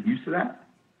optimize the use of that.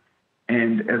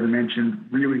 And as I mentioned,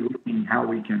 really looking how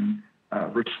we can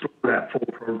restore that full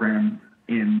program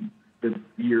in the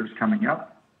years coming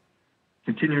up,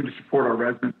 continuing to support our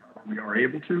residents when we are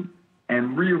able to,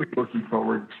 and really looking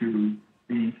forward to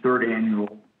the third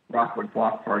annual Rockwood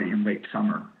Block Party in late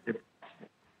summer, if possible.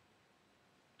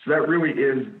 So that really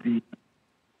is the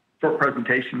short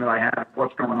presentation that I have of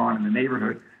what's going on in the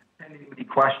neighborhood. Pending any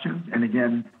questions, and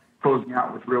again, closing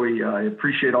out with really, I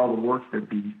appreciate all the work that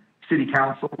the City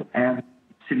Council and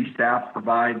city staff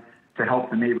provide to help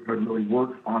the neighborhood really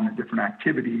work on the different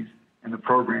activities and the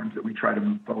programs that we try to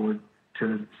move forward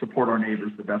to support our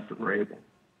neighbors the best that we're able.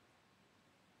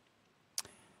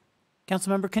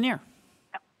 Councilmember Kinnear.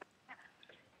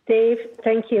 Dave,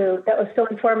 thank you. That was so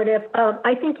informative.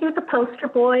 I think you're the poster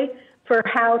boy for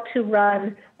how to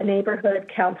run a neighborhood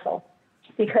council,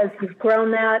 because you've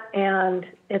grown that, and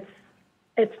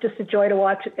it's just a joy to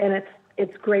watch, and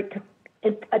it's great to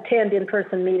attend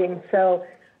in-person meetings. So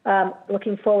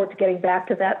looking forward to getting back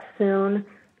to that soon.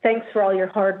 Thanks for all your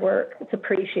hard work. It's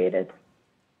appreciated.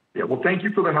 Yeah, well, thank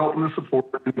you for the help and the support.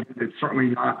 It's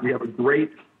certainly not, we have a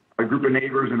great group of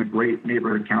neighbors and a great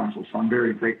neighborhood council, so I'm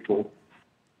very grateful.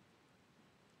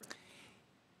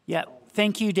 Yeah,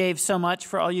 thank you, Dave, so much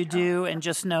for all you do, and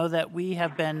just know that we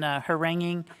have been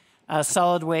haranguing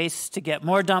solid waste to get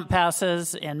more dump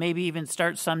passes and maybe even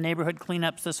start some neighborhood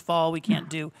cleanups this fall. We can't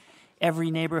do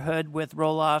every neighborhood with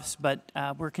roll-offs, but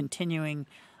we're continuing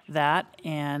that,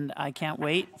 and I can't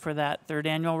wait for that third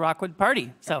annual Rockwood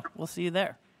Party. So we'll see you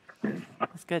there.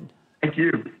 That's good. Thank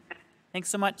you. Thanks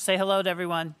so much. Say hello to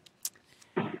everyone.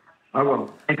 I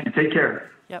will. Thank you. Take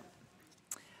care. Yep.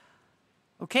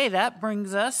 Okay, that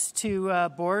brings us to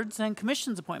boards and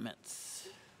commissions appointments.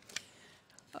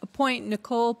 Appoint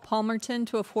Nicole Palmerton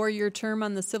to a 4-year term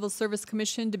on the Civil Service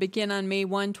Commission to begin on May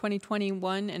 1,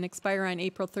 2021 and expire on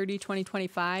April 30,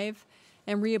 2025.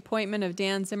 And reappointment of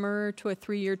Dan Zimmerer to a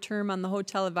 3-year term on the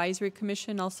Hotel Advisory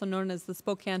Commission, also known as the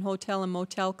Spokane Hotel and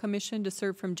Motel Commission, to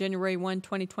serve from January 1,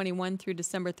 2021 through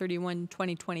December 31,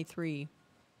 2023.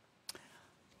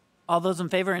 All those in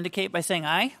favor indicate by saying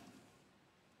aye.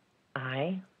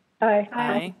 Aye. Aye.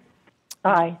 Aye.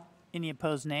 Aye. Any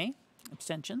opposed, nay?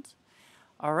 Abstentions?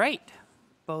 All right.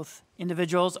 Both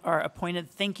individuals are appointed.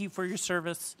 Thank you for your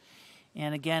service.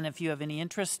 And again, if you have any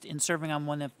interest in serving on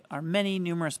one of our many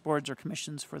numerous boards or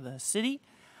commissions for the city,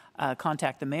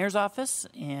 contact the mayor's office.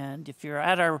 And if you're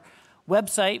at our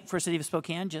website for City of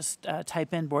Spokane, just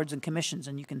type in boards and commissions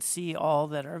and you can see all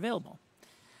that are available.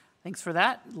 Thanks for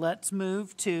that. Let's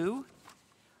move to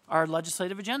our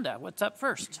legislative agenda. What's up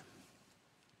first?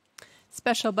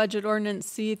 Special Budget Ordinance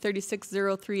C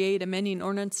 36038, amending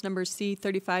Ordinance Number C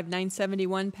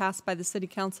 35971, passed by the City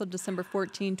Council December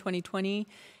 14, 2020,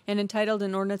 and entitled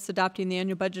an ordinance adopting the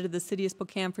annual budget of the City of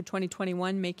Spokane for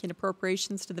 2021, making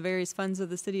appropriations to the various funds of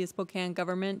the City of Spokane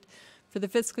government for the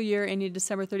fiscal year ending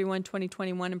December 31,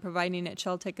 2021, and providing it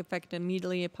shall take effect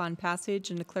immediately upon passage,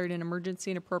 and declared an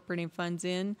emergency and appropriating funds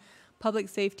in Public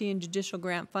Safety and Judicial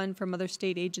Grant Fund from other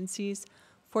state agencies,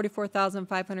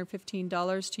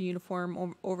 $44,515 to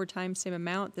uniform overtime, same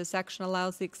amount. This action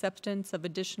allows the acceptance of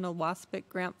additional WASPIC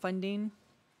grant funding.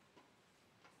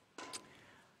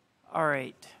 All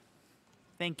right.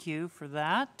 Thank you for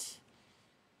that.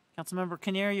 Councilmember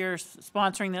Kinnear, you're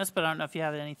sponsoring this, but I don't know if you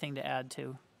have anything to add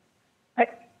to.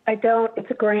 I don't.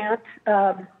 It's a grant.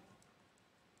 I'm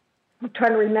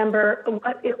trying to remember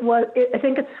what it was. I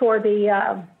think it's for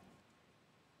the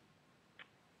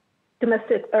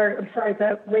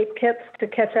the rape kits to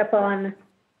catch up on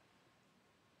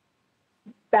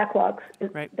backlogs.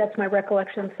 Right. That's my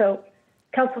recollection. So,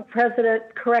 Council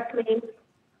President, correct me if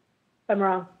I'm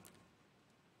wrong.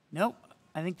 Nope.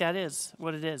 I think that is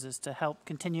what it is to help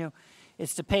continue.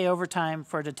 It's to pay overtime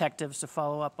for detectives to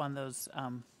follow up on those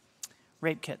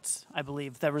rape kits, I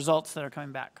believe, the results that are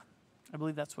coming back. I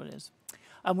believe that's what it is.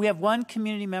 We have one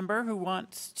community member who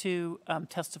wants to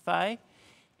testify,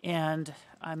 and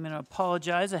I'm going to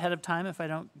apologize ahead of time if I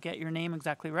don't get your name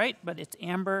exactly right, but it's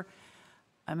Amber,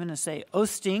 I'm going to say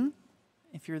Osting.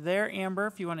 If you're there, Amber,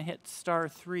 if you want to hit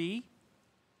 *3.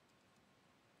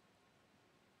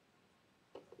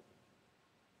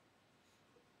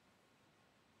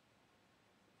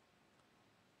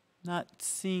 Not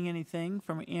seeing anything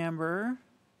from Amber.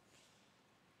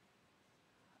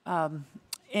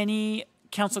 Any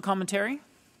council commentary?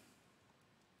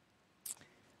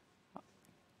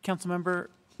 Councilmember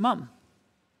Mumm.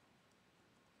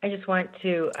 I just want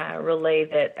to relay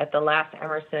that at the last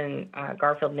Emerson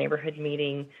Garfield neighborhood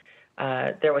meeting,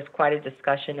 there was quite a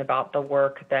discussion about the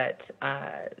work that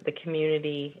the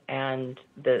community and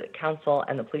the council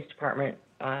and the police department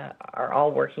are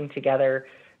all working together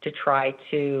to try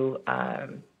to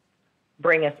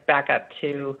bring us back up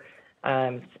to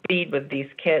speed with these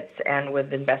kits and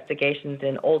with investigations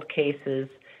in old cases.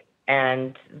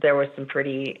 And there was some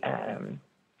pretty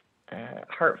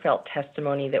heartfelt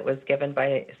testimony that was given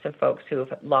by some folks who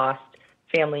have lost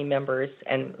family members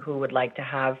and who would like to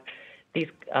have these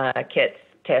kits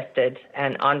tested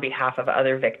and on behalf of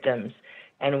other victims.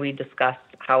 And we discussed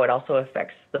how it also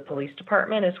affects the police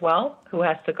department as well, who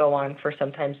has to go on for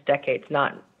sometimes decades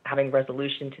not having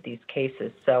resolution to these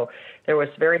cases. So there was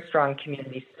very strong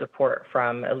community support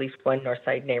from at least one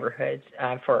Northside neighborhood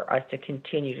for us to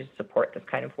continue to support this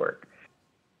kind of work.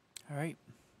 All right.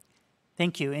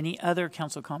 Thank you. Any other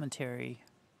council commentary?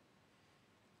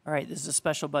 All right, this is a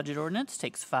special budget ordinance.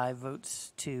 Takes 5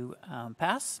 votes to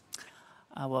pass.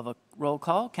 We'll have a roll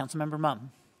call. Councilmember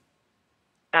Mumm.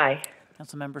 Aye.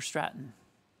 Councilmember Stratton.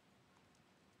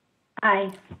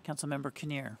 Aye. Councilmember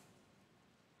Kinnear.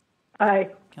 Aye.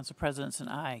 Council President's an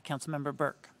aye. Councilmember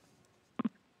Burke.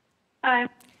 Aye.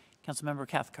 Councilmember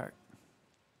Cathcart.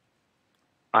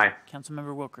 Aye.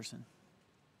 Councilmember Wilkerson.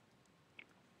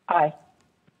 Aye.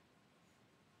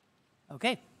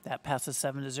 Okay, that passes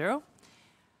 7-0.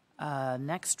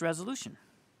 Next resolution.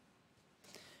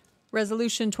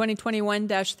 Resolution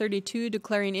 2021-32,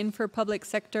 declaring Infor Public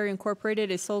Sector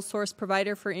Incorporated a sole source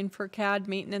provider for InforCAD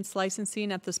maintenance licensing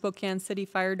at the Spokane City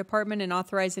Fire Department and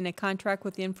authorizing a contract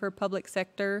with the Infor Public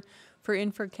Sector for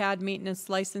InforCAD maintenance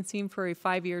licensing for a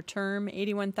 5-year term,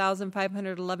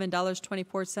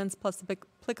 $81,511.24 plus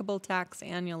applicable tax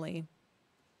annually.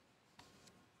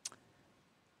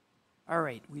 All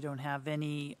right, we don't have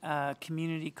any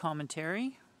community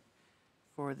commentary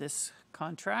for this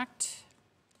contract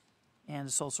and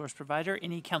the sole source provider.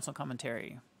 Any council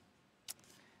commentary?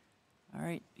 All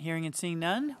right, hearing and seeing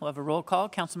none, we'll have a roll call.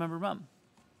 Councilmember Mumm.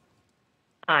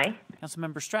 Aye.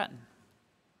 Councilmember Stratton.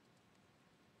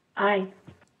 Aye.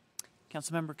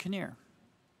 Councilmember Kinnear.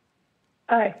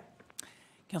 Aye.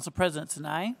 Council President's an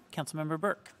aye. Councilmember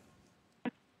Burke.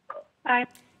 Aye.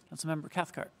 Councilmember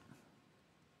Cathcart.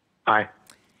 Aye.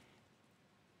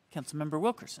 Councilmember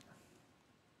Wilkerson.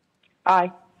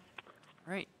 Aye. All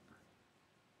right.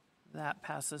 That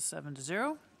passes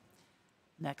 7-0.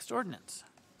 Next ordinance.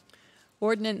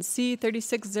 Ordinance C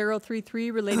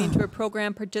 36033 relating to a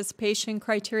program participation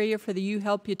criteria for the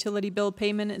U-Help Utility Bill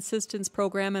Payment Assistance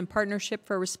Program and Partnership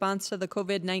for Response to the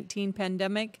COVID-19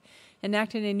 Pandemic,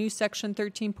 enacting a new section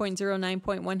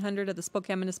 13.09.100 of the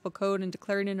Spokane Municipal Code and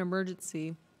declaring an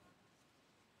emergency.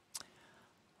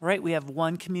 All right, we have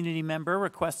one community member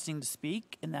requesting to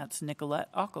speak, and that's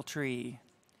Nicolette Ochiltree.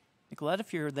 Nicolette,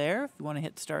 if you're there, if you want to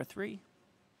hit *3.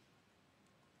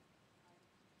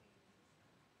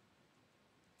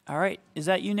 All right, is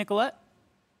that you, Nicolette?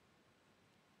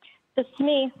 This is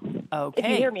me. Okay. If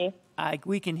you hear me.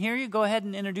 We can hear you. Go ahead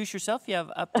and introduce yourself. You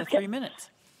have up to 3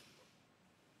 minutes.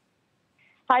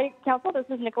 Hi, Council. This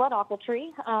is Nicolette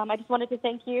Ochiltree. I just wanted to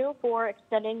thank you for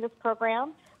extending this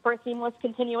program for a seamless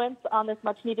continuance on this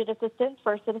much-needed assistance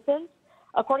for our citizens.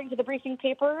 According to the briefing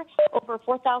paper, over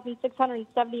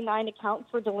 4,679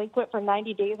 accounts were delinquent for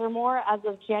 90 days or more as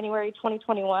of January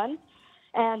 2021.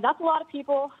 And that's a lot of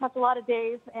people, that's a lot of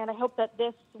days, and I hope that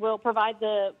this will provide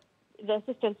the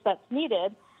assistance that's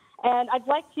needed. And I'd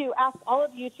like to ask all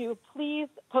of you to please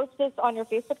post this on your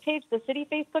Facebook page, the city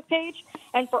Facebook page,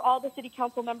 and for all the city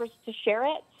council members to share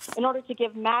it in order to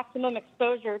give maximum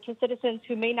exposure to citizens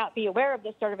who may not be aware of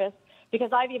this service,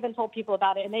 because I've even told people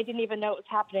about it and they didn't even know it was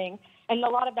happening. And a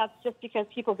lot of that's just because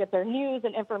people get their news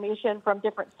and information from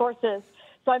different sources.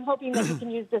 So I'm hoping that we can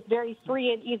use this very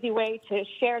free and easy way to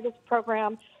share this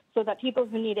program so that people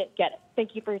who need it get it.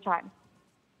 Thank you for your time.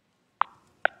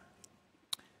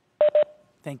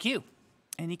 Thank you.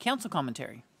 Any council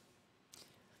commentary?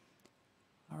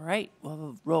 All right,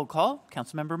 well, roll call.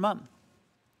 Councilmember Mumm.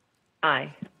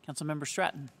 Aye. Councilmember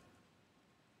Stratton.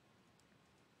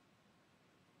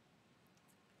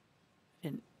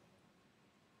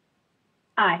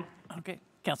 Aye. Okay.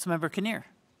 Councilmember Kinnear.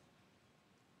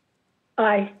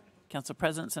 Aye. Council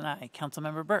President Sinai.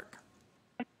 Councilmember Burke.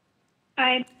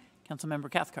 Aye. Councilmember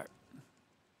Cathcart.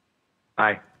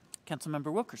 Aye.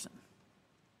 Councilmember Wilkerson.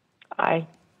 Aye.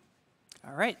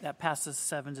 All right, that passes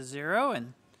 7-0,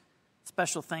 and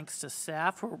special thanks to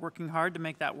staff who are working hard to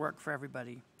make that work for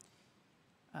everybody.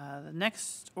 The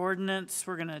next ordinance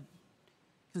we're going to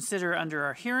consider under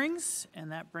our hearings,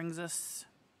 and that brings us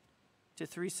to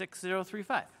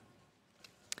 36035.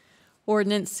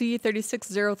 Ordinance C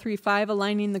 36035,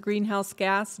 aligning the greenhouse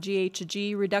gas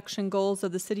GHG reduction goals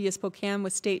of the City of Spokane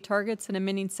with state targets and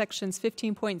amending sections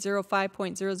 15.05,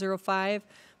 .005,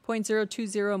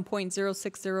 .020, and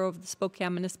 .060 of the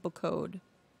Spokane Municipal Code.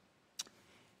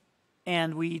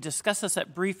 And we discussed this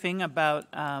at briefing about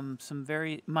some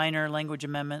very minor language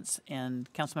amendments,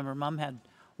 and Councilmember Mumm had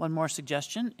one more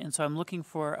suggestion, and so I'm looking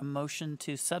for a motion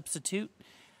to substitute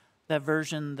the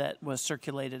version that was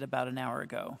circulated about an hour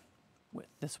ago with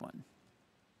this one.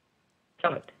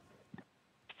 So moved.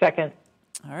 Second.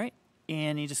 All right.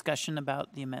 Any discussion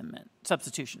about the amendment?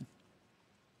 Substitution.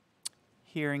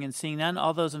 Hearing and seeing none.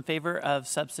 All those in favor of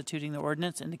substituting the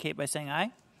ordinance indicate by saying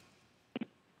aye.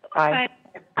 Aye.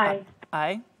 Aye.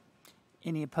 Aye.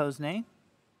 Any opposed, nay?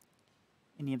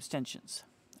 Any abstentions?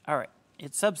 All right.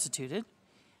 It's substituted.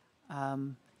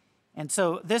 And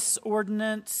so this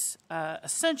ordinance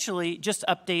essentially just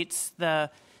updates the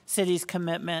city's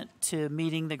commitment to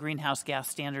meeting the greenhouse gas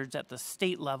standards at the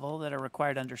state level that are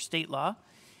required under state law.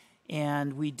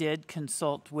 And we did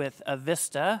consult with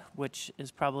Avista, which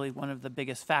is probably one of the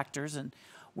biggest factors in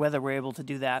whether we're able to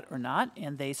do that or not.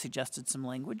 And they suggested some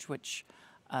language, which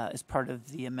is part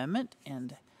of the amendment.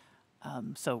 And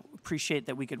so appreciate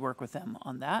that we could work with them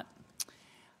on that.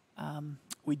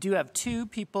 We do have two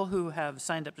people who have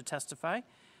signed up to testify.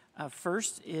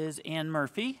 First is Ann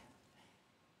Murphy.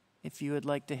 If you would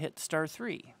like to hit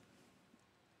 *3.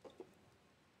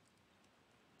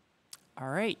 All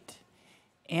right.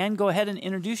 Ann, go ahead and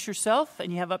introduce yourself,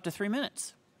 and you have up to 3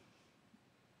 minutes.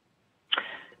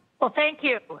 Well, thank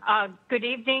you. Good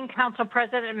evening, Council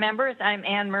President and members. I'm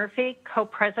Ann Murphy,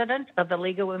 co-president of the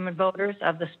League of Women Voters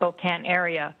of the Spokane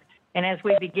area. And as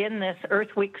we begin this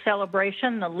Earth Week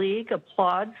celebration, the League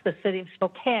applauds the City of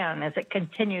Spokane as it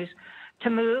continues to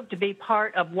move to be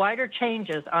part of wider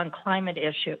changes on climate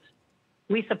issues.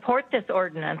 We support this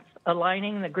ordinance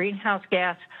aligning the greenhouse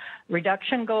gas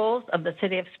reduction goals of the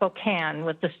City of Spokane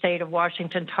with the State of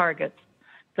Washington targets.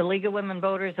 The League of Women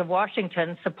Voters of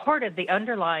Washington supported the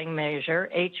underlying measure,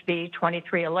 HB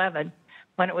 2311,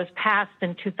 when it was passed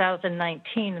in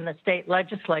 2019 in the state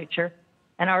legislature,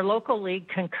 and our local league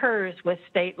concurs with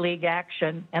state league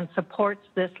action and supports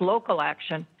this local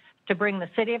action to bring the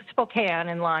City of Spokane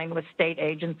in line with state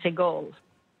agency goals.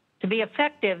 To be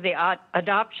effective, the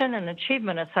adoption and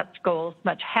achievement of such goals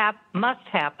must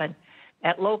happen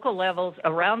at local levels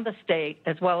around the state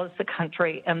as well as the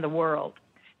country and the world.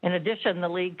 In addition, the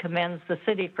League commends the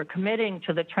city for committing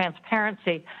to the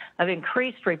transparency of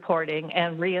increased reporting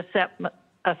and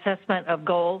reassessment of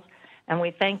goals, and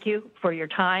we thank you for your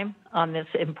time on this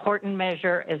important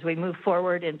measure as we move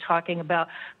forward in talking about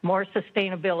more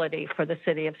sustainability for the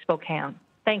City of Spokane.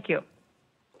 Thank you.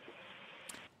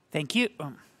 Thank you.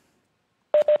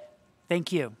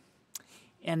 Thank you.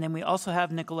 And then we also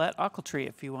have Nicolette Ochiltree,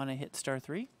 if you want to hit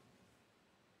 *3.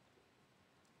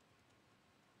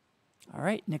 All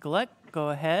right, Nicolette, go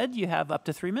ahead. You have up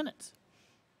to 3 minutes.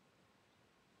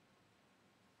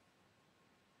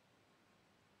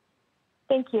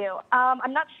 Thank you.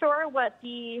 I'm not sure what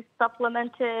the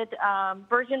supplemented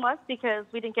version was because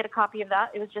we didn't get a copy of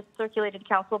that. It was just circulated to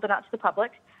council, but not to the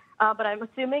public. But I'm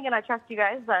assuming, and I trust you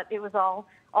guys, that it was all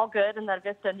good and that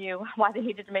Avista knew why they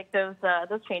needed to make those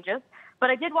changes. But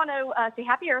I did want to say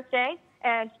Happy Earth Day,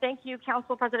 and thank you,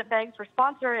 Council President Beggs, for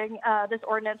sponsoring this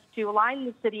ordinance to align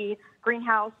the city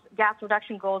greenhouse gas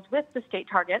reduction goals with the state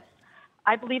targets.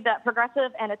 I believe that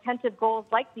progressive and attentive goals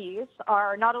like these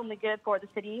are not only good for the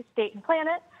city, state, and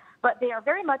planet, but they are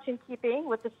very much in keeping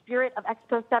with the spirit of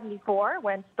Expo 74,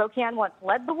 when Spokane once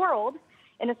led the world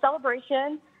in a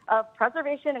celebration of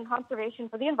preservation and conservation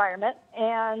for the environment,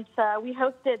 and we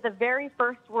hosted the very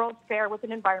first World's Fair with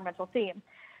an environmental theme.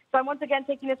 So I'm once again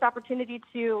taking this opportunity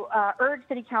to urge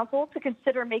City Council to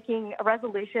consider making a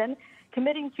resolution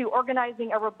committing to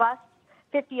organizing a robust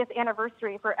 50th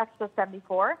anniversary for Expo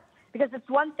 74, because it's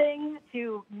one thing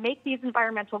to make these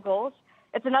environmental goals,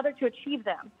 it's another to achieve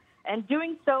them. And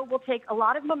doing so will take a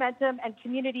lot of momentum and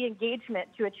community engagement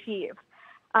to achieve.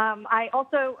 I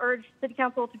also urge City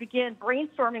Council to begin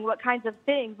brainstorming what kinds of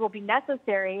things will be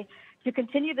necessary to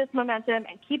continue this momentum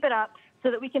and keep it up so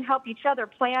that we can help each other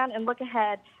plan and look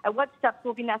ahead at what steps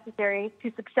will be necessary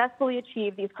to successfully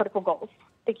achieve these critical goals.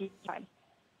 Thank you for your time.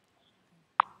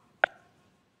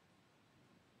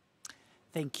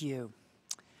 Thank you.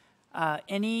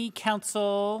 Any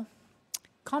council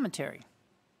commentary?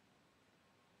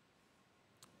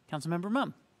 Councilmember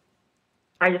Mumm.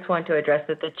 I just want to address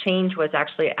that the change was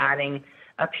actually adding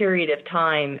a period of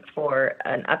time for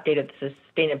an update of the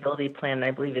sustainability plan.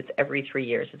 I believe it's every 3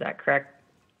 years. Is that correct?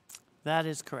 That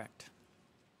is correct.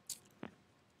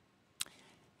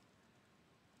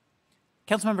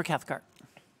 Councilmember Cathcart.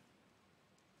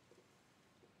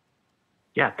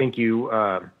 Yeah, thank you,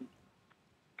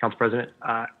 Council President.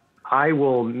 I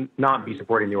will not be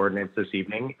supporting the ordinance this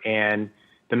evening, and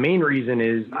the main reason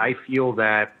is I feel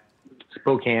that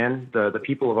Spokane, the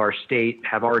people of our state,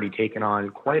 have already taken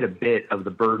on quite a bit of the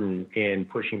burden in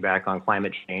pushing back on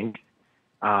climate change.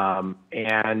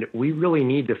 And we really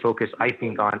need to focus, I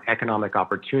think, on economic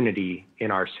opportunity in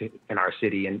our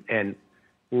city and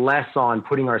less on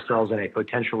putting ourselves in a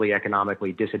potentially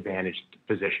economically disadvantaged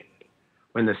position.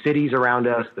 When the cities around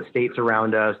us, the states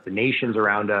around us, the nations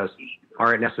around us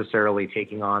aren't necessarily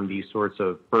taking on these sorts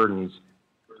of burdens,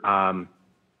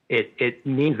 it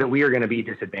means that we are going to be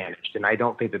disadvantaged. And I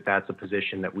don't think that that's a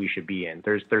position that we should be in.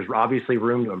 There's obviously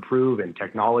room to improve, and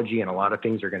technology and a lot of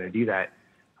things are going to do that.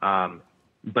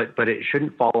 But it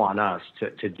shouldn't fall on us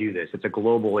to do this. It's a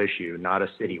global issue, not a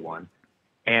city one.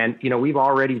 And, you know, we've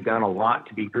already done a lot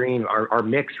to be green. Our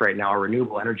mix right now, our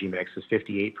renewable energy mix is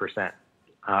 58%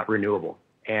 renewable.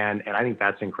 And I think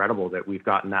that's incredible that we've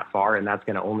gotten that far, and that's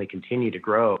going to only continue to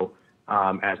grow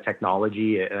as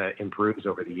technology improves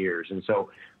over the years. And so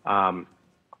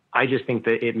I just think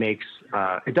that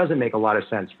it doesn't make a lot of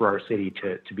sense for our city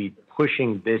to be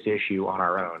pushing this issue on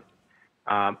our own.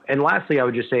 And lastly, I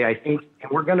would just say, I think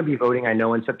we're going to be voting, I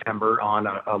know, in September on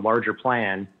a larger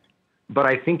plan, but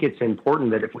I think it's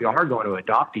important that if we are going to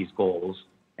adopt these goals,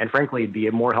 and frankly, it'd be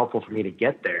more helpful for me to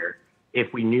get there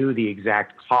if we knew the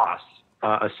exact costs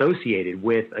associated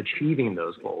with achieving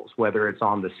those goals, whether it's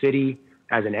on the city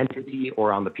as an entity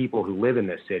or on the people who live in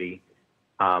this city.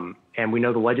 And we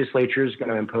know the legislature is going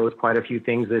to impose quite a few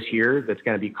things this year that's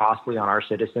going to be costly on our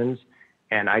citizens,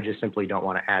 and I just simply don't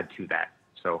want to add to that.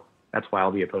 So that's why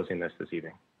I'll be opposing this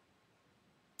evening.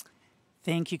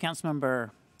 Thank you, Councilmember.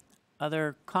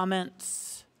 Other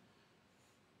comments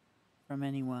from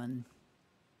anyone?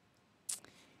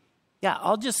 Yeah,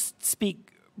 I'll just speak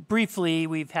briefly.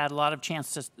 We've had a lot of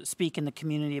chance to speak in the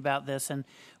community about this, and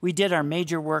we did our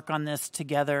major work on this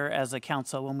together as a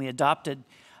council when we adopted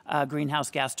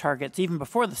greenhouse gas targets, even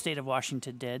before the state of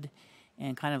Washington did,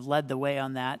 and kind of led the way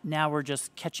on that. Now we're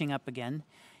just catching up again.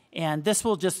 And this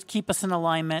will just keep us in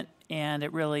alignment, and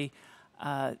it really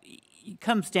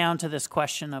comes down to this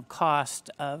question of cost,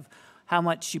 of how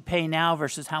much you pay now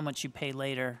versus how much you pay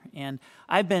later. And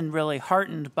I've been really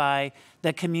heartened by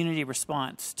the community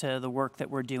response to the work that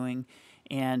we're doing,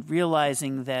 and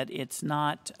realizing that it's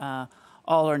not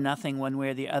all or nothing one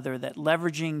way or the other, that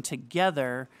leveraging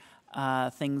together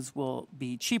things will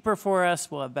be cheaper for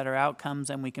us, we'll have better outcomes,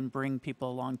 and we can bring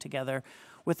people along together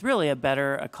with really a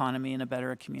better economy and a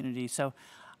better community. So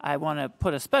I want to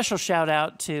put a special shout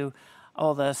out to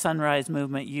all the Sunrise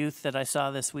Movement youth that I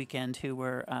saw this weekend, who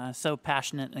were so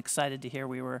passionate and excited to hear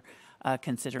we were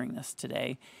considering this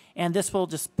today. And this will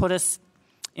just put us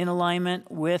in alignment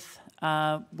with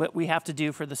what we have to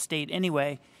do for the state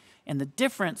anyway. And the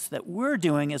difference that we're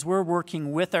doing is we're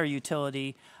working with our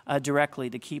utility directly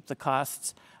to keep the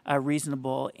costs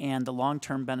reasonable and the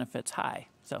long-term benefits high.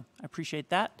 So I appreciate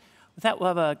that. With that, we'll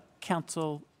have a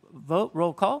council vote.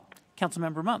 Roll call.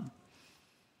 Councilmember Mumm.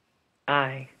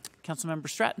 Aye. Councilmember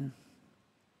Stratton.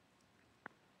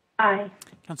 Aye.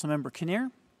 Councilmember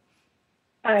Kinnear.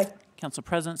 Aye. Council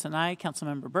President and I.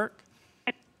 Councilmember Burke.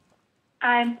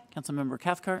 Aye. Councilmember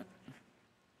Cathcart.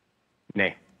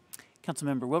 Nay.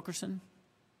 Councilmember Wilkerson.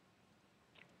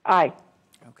 Aye.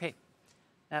 Okay.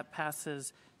 That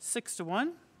passes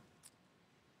 6-1.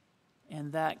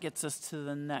 And that gets us to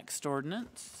the next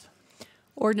ordinance.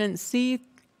 Ordinance C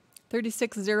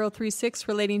 36036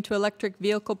 relating to electric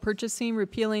vehicle purchasing,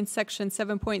 repealing section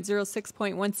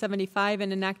 7.06.175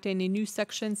 and enacting a new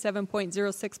section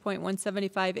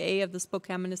 7.06.175A of the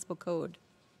Spokane Municipal Code.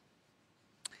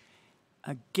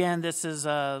 Again, this is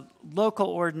a local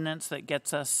ordinance that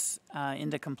gets us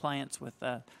into compliance with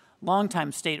a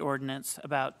longtime state ordinance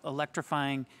about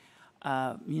electrifying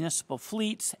municipal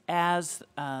fleets as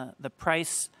the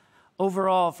price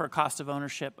overall for cost of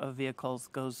ownership of vehicles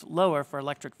goes lower for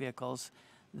electric vehicles,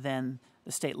 then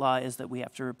the state law is that we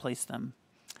have to replace them,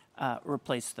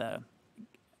 replace the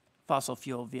fossil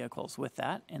fuel vehicles with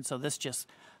that. And so this just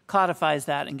codifies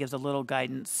that and gives a little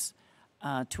guidance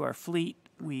to our fleet.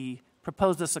 We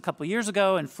proposed this a couple years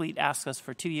ago, and fleet asked us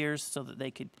for 2 years so that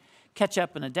they could catch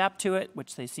up and adapt to it,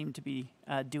 which they seem to be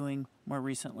doing more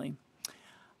recently.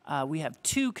 We have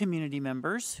 2 community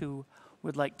members who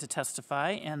would like to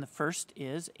testify, and the first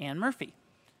is Ann Murphy.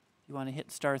 You want to hit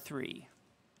 *3.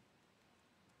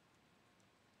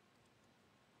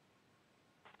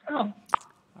 Oh.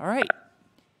 All right.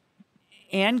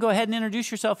 Ann, go ahead and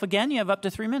introduce yourself again. You have up to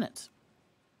 3 minutes.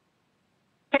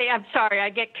 Hey, I'm sorry. I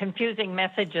get confusing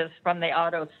messages from the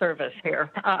auto service here.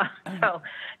 So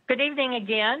good evening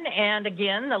again. And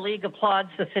again, the League applauds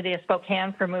the City of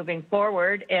Spokane for moving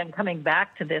forward and coming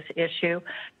back to this issue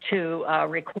to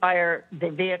require the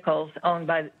vehicles owned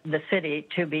by the city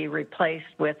to be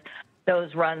replaced with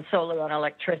those run solely on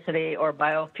electricity or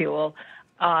biofuel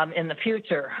in the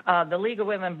future. The League of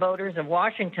Women Voters of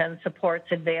Washington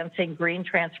supports advancing green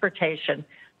transportation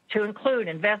to include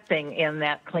investing in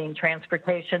that clean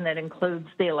transportation that includes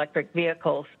the electric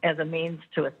vehicles as a means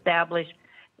to establish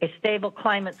a stable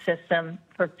climate system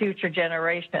for future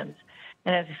generations.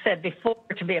 And as I said before,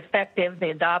 to be effective,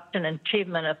 the adoption and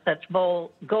achievement of such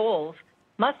goals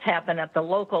must happen at the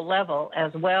local level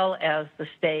as well as the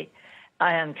state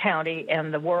and county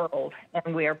and the world.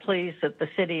 And we are pleased that the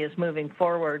city is moving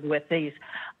forward with these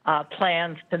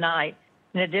plans tonight.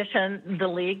 In addition, the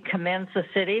League commends the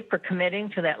city for committing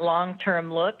to that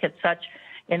long-term look at such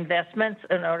investments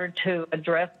in order to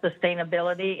address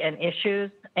sustainability and issues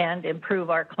and improve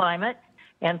our climate.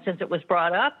 And since it was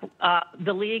brought up,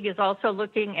 the League is also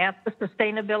looking at the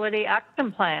Sustainability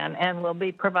Action Plan, and we'll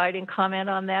be providing comment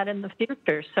on that in the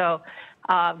future. So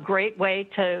great way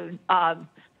to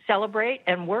celebrate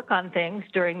and work on things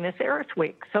during this Earth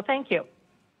Week. So thank you.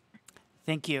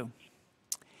 Thank you.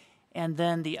 And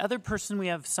then the other person we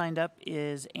have signed up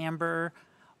is Amber.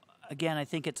 Again, I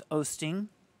think it's Osting.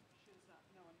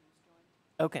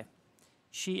 Okay.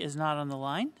 She is not on the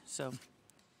line, so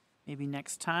maybe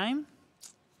next time.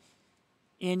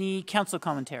 Any council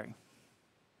commentary?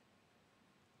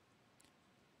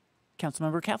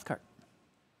 Councilmember Cathcart.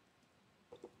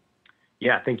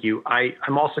 Yeah, thank you.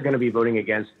 I'm also going to be voting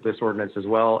against this ordinance as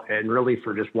well, and really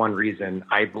for just one reason.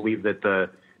 I believe that the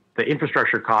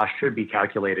infrastructure cost should be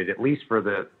calculated, at least for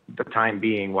the time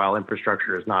being, while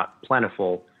infrastructure is not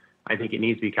plentiful. I think it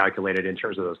needs to be calculated in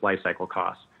terms of those life cycle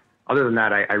costs. Other than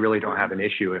that, I really don't have an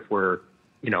issue if we're,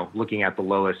 looking at the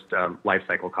lowest life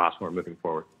cycle costs when we're moving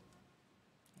forward.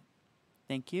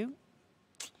 Thank you.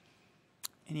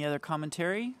 Any other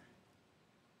commentary?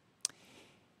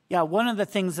 Yeah, one of the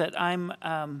things that I'm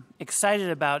excited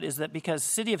about is that because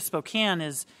City of Spokane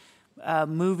is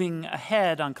moving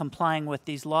ahead on complying with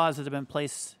these laws that have been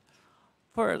placed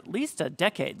for at least a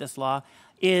decade, this law,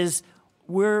 is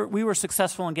we were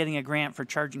successful in getting a grant for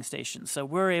charging stations. So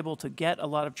we're able to get a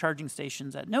lot of charging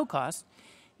stations at no cost.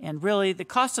 And really, the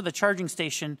cost of the charging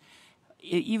station,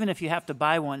 even if you have to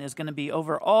buy one, is going to be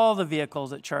over all the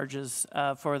vehicles it charges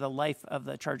for the life of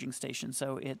the charging station.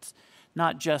 So it's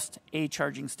not just a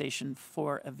charging station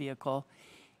for a vehicle.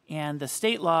 And the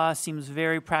state law seems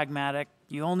very pragmatic.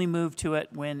 You only move to it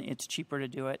when it's cheaper to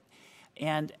do it.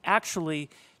 And actually,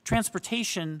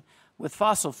 transportation with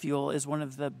fossil fuel is one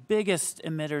of the biggest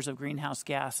emitters of greenhouse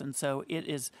gas. And so it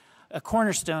is a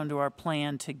cornerstone to our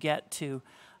plan to get to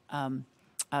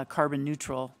carbon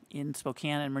neutral in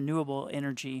Spokane and renewable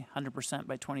energy 100%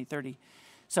 by 2030.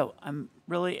 So I'm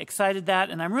really excited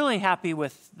and I'm really happy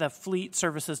with the Fleet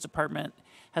Services Department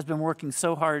has been working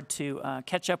so hard to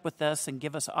catch up with us and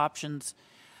give us options.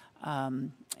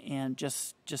 And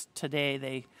just today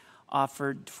they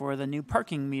offered for the new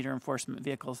parking meter enforcement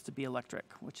vehicles to be electric,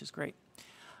 which is great.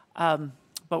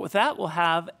 But with that, we'll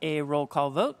have a roll call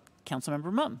vote.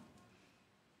 Councilmember Mumm.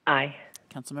 Aye.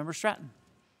 Councilmember Stratton.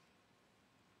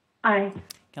 Aye.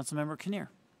 Councilmember Kinnear.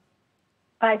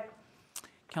 Aye.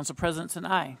 Council President's an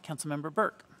aye. Councilmember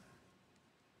Burke.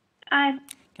 Aye.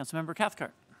 Councilmember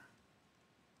Cathcart.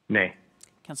 Nay.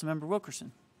 Councilmember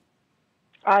Wilkerson.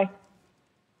 Aye.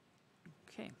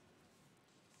 Okay.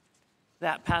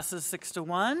 That passes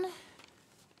 6-1.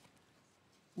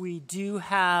 We do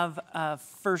have a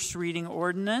first reading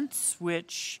ordinance,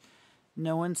 which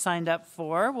no one signed up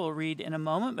for. We'll read in a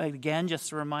moment. But again,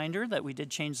 just a reminder that we did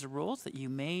change the rules, that you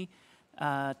may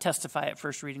testify at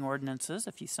first reading ordinances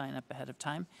if you sign up ahead of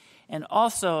time. And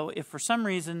also, if for some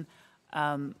reason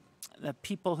the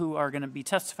people who are going to be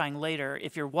testifying later,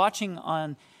 if you're watching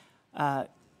on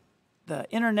the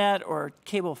internet or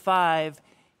Cable 5,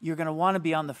 you're going to want to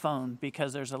be on the phone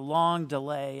because there's a long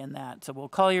delay in that. So we'll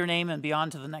call your name and be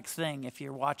on to the next thing if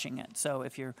you're watching it. So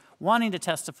if you're wanting to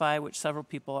testify, which several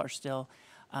people are still,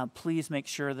 please make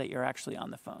sure that you're actually on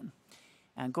the phone.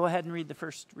 And go ahead and read the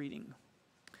first reading.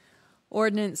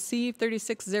 Ordinance C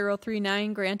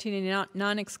 36039, granting a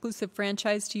non-exclusive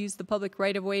franchise to use the public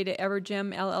right-of-way to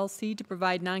Evergem LLC to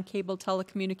provide non-cable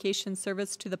telecommunications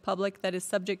service to the public that is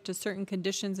subject to certain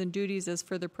conditions and duties as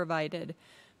further provided.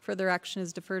 Further action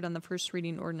is deferred on the first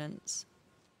reading ordinance.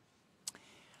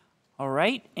 All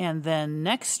right, and then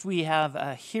next we have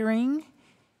a hearing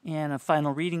and a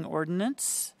final reading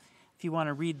ordinance. If you want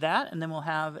to read that, and then we'll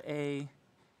have a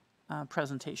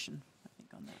presentation, I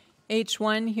think, on that.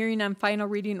 H1, hearing on final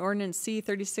reading ordinance C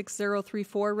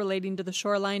 36034 relating to the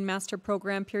Shoreline Master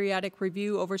Program Periodic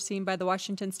Review overseen by the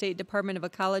Washington State Department of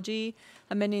Ecology,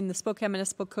 amending the Spokane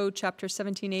Municipal Code, Chapter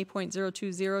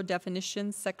 17A.020,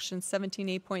 definitions, Section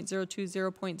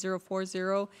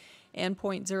 17A.020.040 and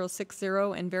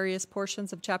 .060, and various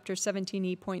portions of Chapter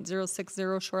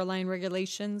 17E.060 Shoreline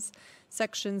Regulations,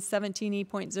 Sections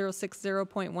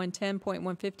 17E.060.110,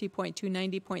 .150,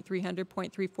 .290, .300,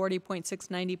 .340,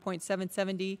 .690,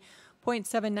 .770,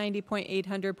 .790,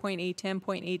 .800, .810,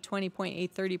 .820,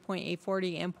 .830,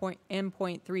 .840, and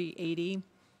 .380.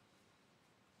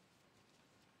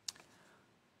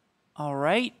 All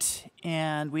right,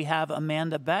 and we have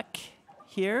Amanda Beck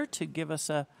here to give us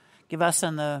and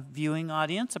the viewing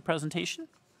audience a presentation.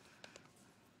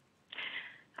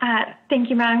 Thank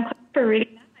you, Madam Clerk, for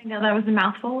reading that. I know that was a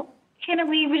mouthful. Hannah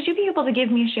Lee, would you be able to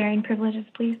give me sharing privileges,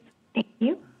 please? Thank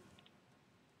you.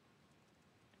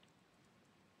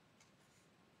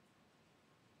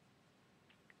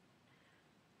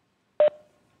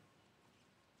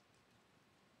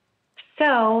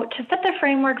 So, to set the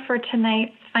framework for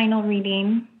tonight's final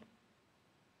reading,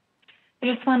 I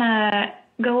just want to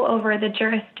go over the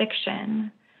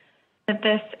jurisdiction that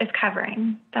this is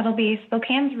covering. That'll be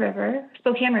Spokane River,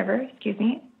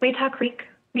 Wayta Creek,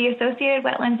 the associated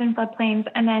wetlands and floodplains,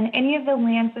 and then any of the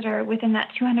lands that are within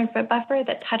that 200-foot buffer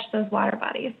that touch those water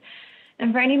bodies.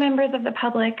 And for any members of the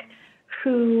public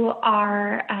who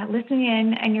are listening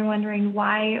in and you're wondering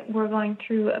why we're going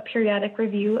through a periodic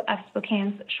review of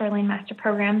Spokane's Shoreline Master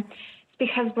Program, it's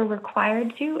because we're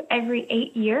required to every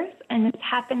 8 years, and this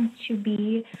happens to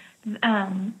be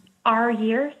our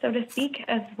year, so to speak,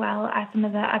 as well as some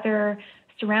of the other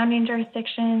surrounding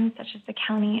jurisdictions, such as the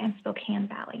county and Spokane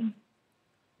Valley.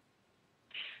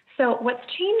 So what's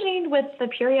changing with the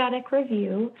periodic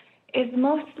review is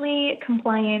mostly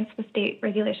compliance with state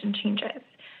regulation changes.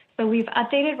 So we've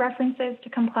updated references to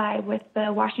comply with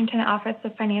the Washington Office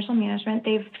of Financial Management.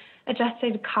 They've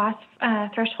adjusted cost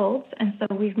thresholds, and so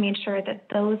we've made sure that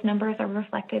those numbers are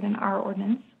reflected in our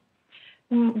ordinance.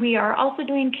 We are also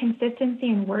doing consistency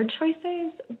in word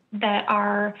choices that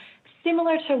are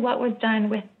similar to what was done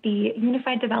with the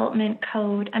Unified Development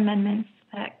Code amendments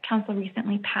that Council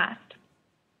recently passed.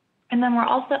 And then we're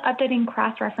also updating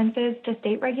cross-references to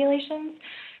state regulations.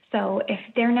 So if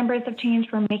their numbers have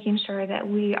changed, we're making sure that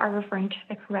we are referring to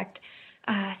the correct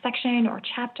section or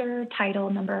chapter, title,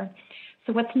 number.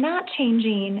 So what's not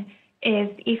changing is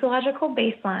the ecological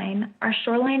baseline, our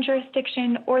shoreline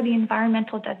jurisdiction, or the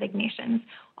environmental designations.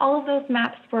 All of those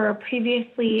maps were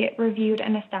previously reviewed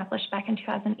and established back in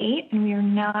 2008, and we are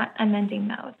not amending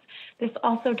those. This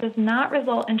also does not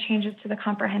result in changes to the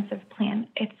comprehensive plan.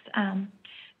 It's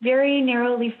very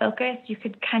narrowly focused. You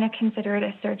could kind of consider it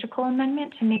a surgical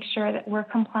amendment to make sure that we're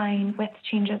complying with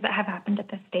changes that have happened at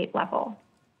the state level.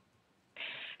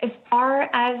 As far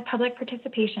as public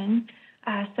participation,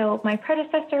 so my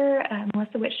predecessor,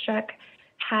 Melissa Wittstruck,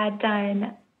 had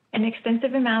done an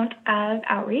extensive amount of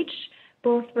outreach,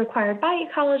 both required by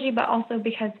ecology, but also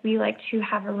because we like to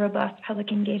have a robust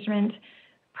public engagement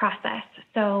process.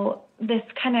 So this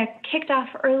kind of kicked off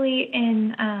early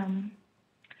in,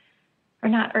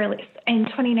 in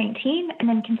 2019, and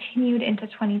then continued into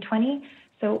 2020.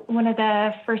 So one of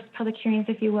the first public hearings,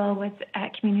 if you will, was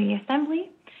at Community Assembly.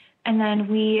 And then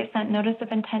we sent notice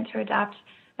of intent to adopt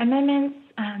amendments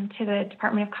to the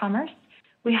Department of Commerce.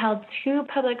 We held 2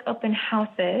 public open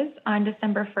houses on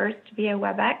December 1st via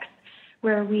WebEx,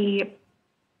 where we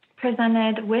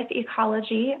presented with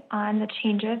ecology on the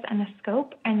changes and the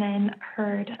scope, and then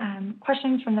heard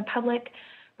questions from the public,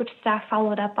 which staff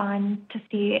followed up on to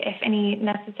see if any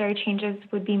necessary changes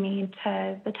would be made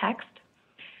to the text.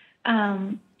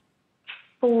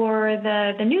 for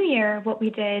the new year, what we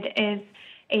did is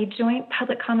a joint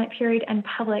public comment period and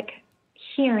public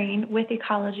hearing with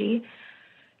ecology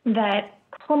that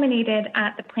culminated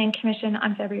at the Plan Commission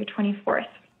on February 24th.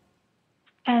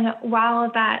 And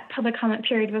while that public comment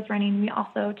period was running, we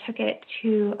also took it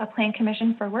to a Plan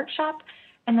Commission for workshop,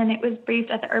 and then it was briefed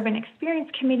at the Urban Experience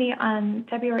Committee on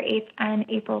February 8th and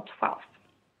April 12th.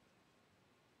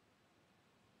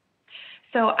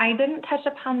 So I didn't touch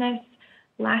upon this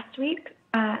last week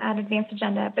at Advanced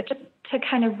Agenda, but just to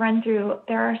kind of run through,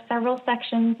 there are several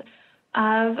sections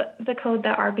of the code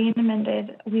that are being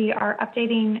amended. We are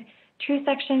updating 2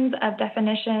 sections of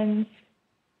definitions,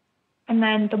 and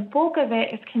then the bulk of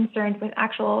it is concerned with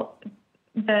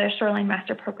the Shoreline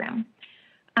Master Program.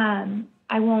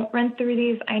 I won't run through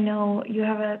these. I know you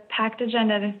have a packed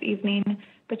agenda this evening,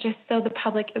 but just so the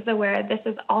public is aware, this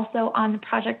is also on the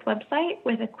project website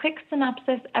with a quick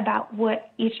synopsis about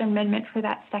what each amendment for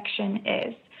that section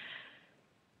is.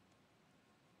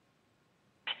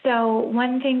 So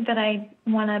one thing that I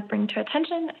want to bring to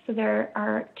attention, so there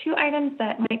are 2 items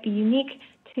that might be unique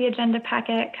to the agenda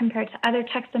packet compared to other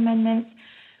text amendments.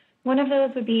 One of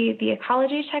those would be the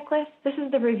ecology checklist. This is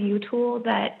the review tool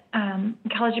that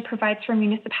ecology provides for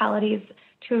municipalities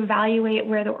to evaluate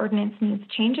where the ordinance needs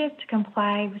changes to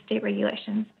comply with state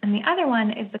regulations. And the other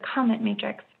one is the comment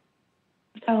matrix.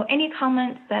 So any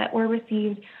comments that were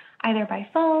received either by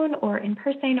phone or in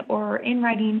person or in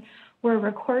writing were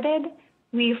recorded.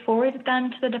 We forwarded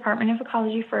them to the Department of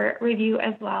Ecology for review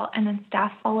as well, and then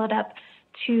staff followed up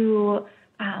to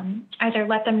either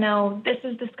let them know this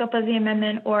is the scope of the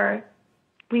amendment or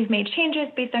we've made changes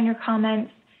based on your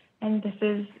comments and this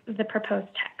is the proposed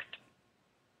text.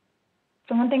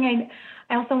 So one thing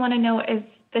I also want to note is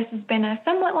this has been a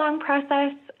somewhat long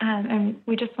process, and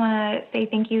we just want to say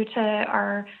thank you to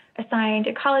our assigned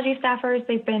ecology staffers.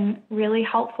 They've been really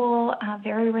helpful,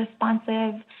 very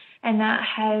responsive, and that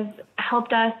has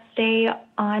helped us stay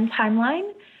on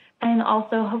timeline and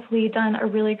also hopefully done a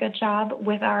really good job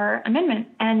with our amendment.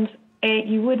 And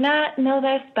you would not know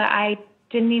this, but I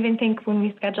didn't even think when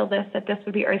we scheduled this that this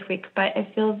would be Earth Week, but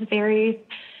it feels very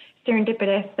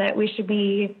serendipitous that we should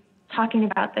be talking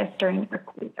about this during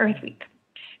Earth Week.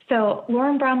 So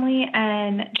Lauren Bromley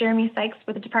and Jeremy Sykes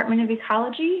with the Department of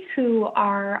Ecology, who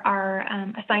are our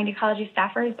assigned ecology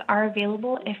staffers, are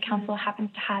available if council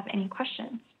happens to have any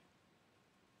questions.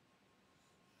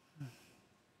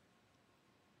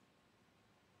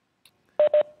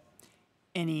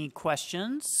 Any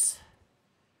questions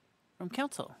from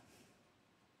council?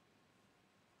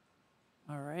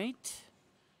 All right.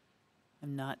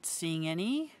 I'm not seeing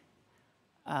any.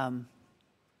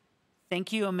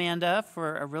 Thank you, Amanda,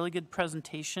 for a really good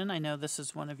presentation. I know this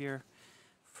is one of your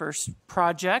first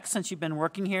projects since you've been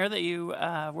working here that you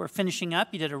were finishing up.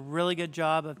 You did a really good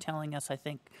job of telling us, I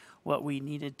think, what we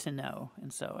needed to know,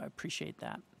 and so I appreciate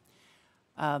that.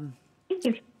 Thank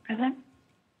you, President.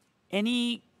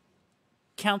 Any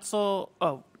council,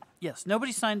 yes,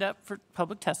 nobody signed up for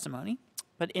public testimony,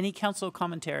 but any council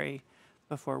commentary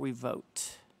before we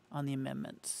vote on the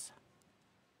amendments?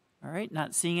 All right,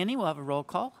 not seeing any, we'll have a roll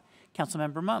call.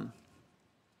 Councilmember Mumm.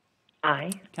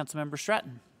 Aye. Councilmember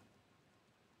Stratton.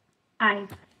 Aye.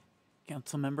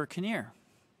 Councilmember Kinnear.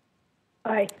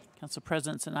 Aye. Council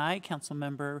President's an aye.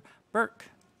 Councilmember Burke.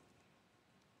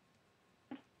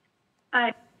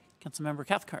 Aye. Councilmember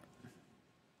Cathcart.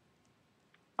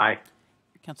 Aye.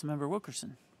 Councilmember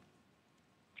Wilkerson.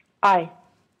 Aye.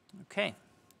 Okay,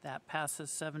 that passes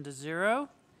 7-0.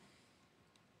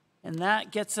 And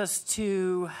that gets us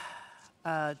to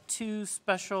 2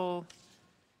 special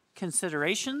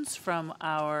considerations from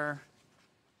our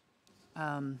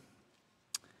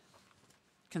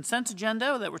consent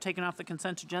agenda that were taken off the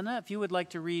consent agenda. If you would like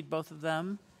to read both of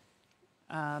them,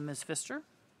 Ms. Pfister.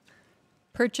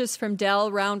 Purchase from Dell,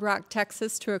 Round Rock,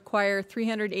 Texas, to acquire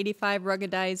 385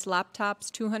 ruggedized laptops,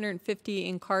 250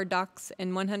 in-car docks,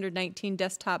 and 119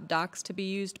 desktop docks to be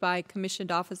used by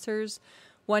commissioned officers.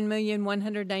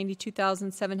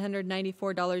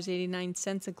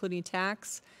 $1,192,794.89, including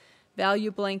tax.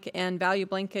 Value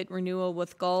blanket renewal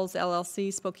with Gulls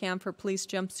LLC, Spokane, for police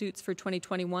jumpsuits for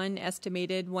 2021,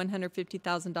 estimated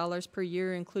 $150,000 per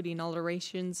year, including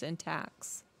alterations and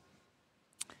tax.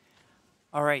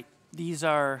 All right. These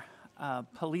are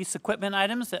police equipment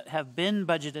items that have been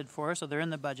budgeted for, so they're in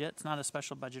the budget. It's not a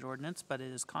special budget ordinance, but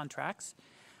it is contracts.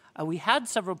 We had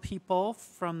several people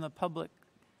from the public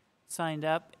signed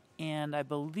up, and I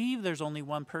believe there's only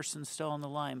one person still on the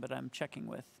line, but I'm checking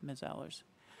with Ms. Allers.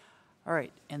 All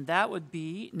right, and that would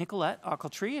be Nicolette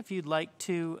Ochiltree. If you'd like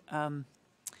to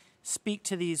speak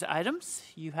to these items,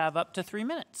 you have up to 3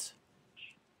 minutes.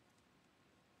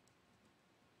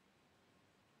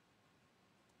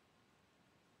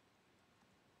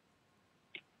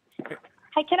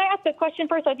 Hi, can I ask a question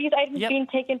first? Are these items Yep. being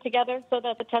taken together so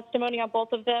that the testimony on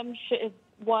both of them is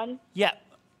one? Yeah.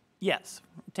 Yes.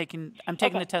 I'm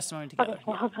taking the testimony together.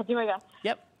 Okay, I'll do my best.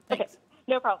 Yep. Thanks. Okay,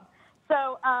 no problem.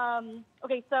 So,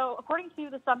 so according to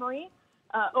the summary,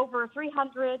 over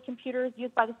 300 computers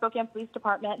used by the Spokane Police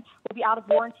Department will be out of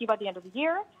warranty by the end of the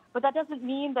year, but that doesn't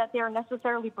mean that they are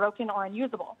necessarily broken or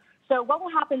unusable. So what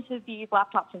will happen to these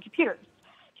laptops and computers?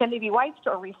 Can they be wiped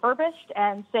or refurbished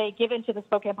and, say, given to the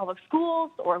Spokane Public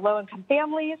Schools or low-income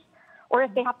families? Or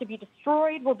if they have to be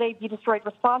destroyed, will they be destroyed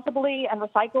responsibly and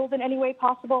recycled in any way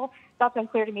possible? That's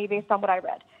unclear to me based on what I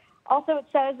read. Also, it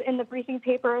says in the briefing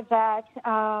paper that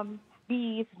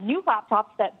these new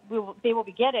laptops that they will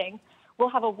be getting will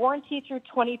have a warranty through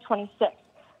 2026.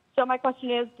 So my question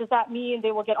is, does that mean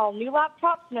they will get all new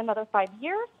laptops in another 5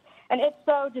 years? And if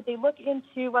so, did they look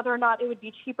into whether or not it would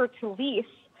be cheaper to lease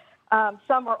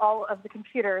some or all of the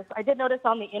computers? I did notice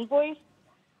on the invoice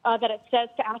that it says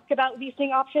to ask about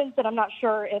leasing options, and I'm not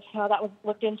sure if that was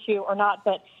looked into or not,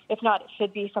 but if not, it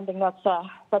should be something that's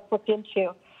looked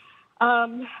into.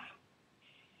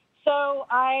 So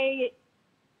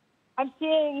I'm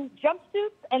seeing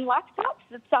jumpsuits and laptops.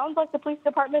 It sounds like the police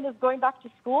department is going back to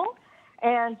school,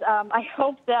 and I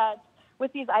hope that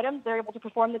with these items they're able to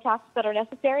perform the tasks that are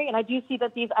necessary. And I do see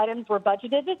that these items were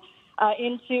budgeted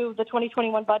into the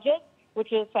 2021 budget,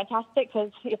 which is fantastic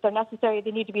because if they're necessary,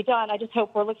 they need to be done. I just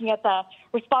hope we're looking at the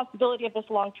responsibility of this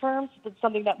long term. So it's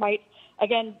something that might,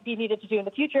 again, be needed to do in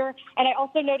the future. And I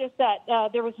also noticed that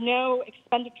there was no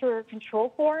expenditure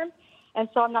control form. And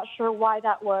so I'm not sure why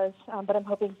that was, but I'm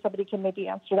hoping somebody can maybe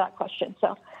answer that question.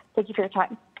 So thank you for your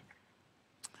time.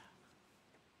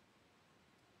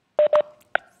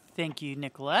 Thank you,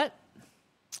 Nicolette.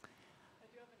 I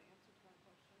do have an answer to my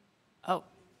question. Oh.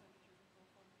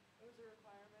 It was a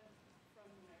requirement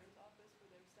from the mayor's office for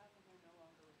their staff, and they're no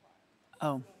longer requiring it.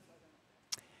 Oh.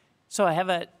 So I have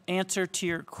an answer to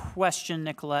your question,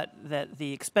 Nicolette, that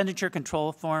the expenditure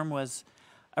control form was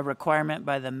a requirement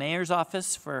by the mayor's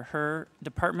office for her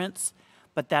departments,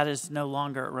 but that is no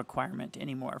longer a requirement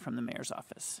anymore from the mayor's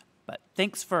office. But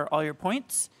thanks for all your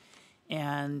points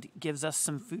and gives us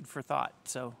some food for thought.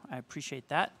 So I appreciate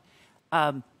that.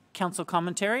 Council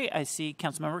commentary, I see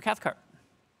Councilmember Cathcart.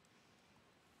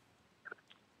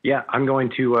 Yeah, I'm going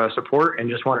to support and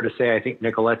just wanted to say I think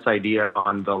Nicolette's idea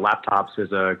on the laptops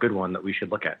is a good one that we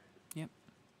should look at. Yep,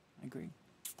 I agree.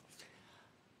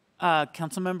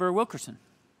 Councilmember Wilkerson.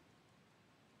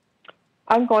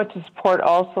 I'm going to support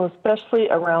also, especially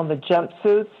around the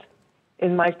jumpsuits.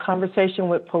 In my conversation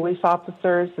with police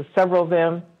officers, several of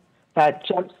them, that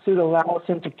jumpsuit allows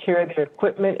them to carry their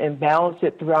equipment and balance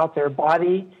it throughout their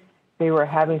body. They were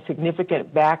having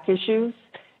significant back issues,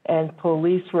 and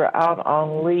police were out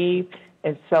on leave,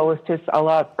 and so it's just a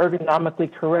lot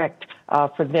ergonomically correct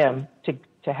for them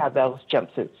to have those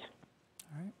jumpsuits.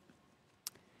 All right.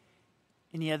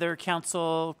 Any other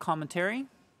council commentary?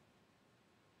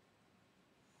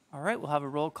 All right, we'll have a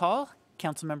roll call.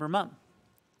 Councilmember Munn.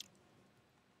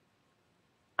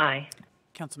 Aye.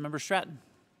 Councilmember Stratton.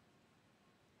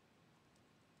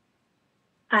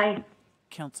 Aye.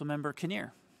 Councilmember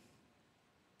Kinnear.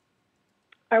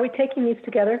 Are we taking these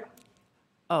together?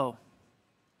 Oh,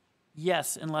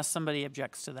 yes, unless somebody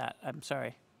objects to that. I'm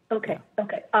sorry. Okay,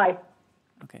 okay. Aye.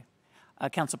 Okay.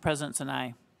 Council President's and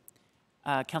I.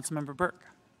 Councilmember Burke.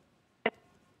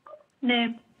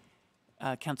 No.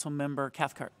 Councilmember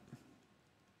Cathcart.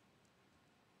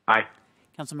 Aye.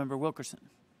 Councilmember Wilkerson.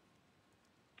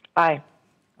 Aye.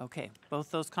 Okay,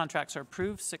 both those contracts are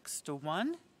approved,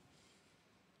 6-1.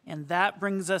 And that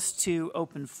brings us to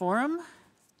open forum.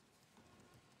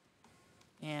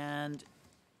 And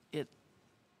it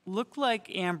looked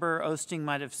like Amber Osting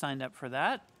might have signed up for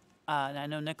that. And I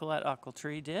know Nicolette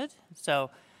Ochiltree did.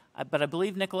 So, but I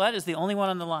believe Nicolette is the only one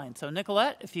on the line. So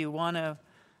Nicolette, if you want to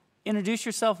introduce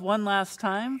yourself one last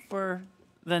time for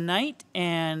the night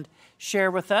and share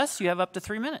with us, you have up to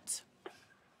 3 minutes.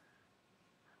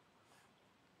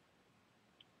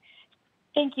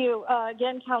 Thank you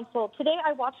again, Council. Today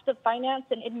I watched the Finance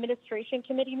and Administration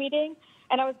Committee meeting,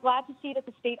 and I was glad to see that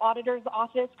the State Auditor's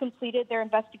Office completed their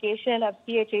investigation of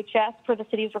CHHS per the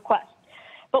city's request.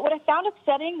 But what I found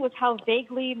upsetting was how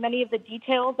vaguely many of the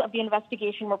details of the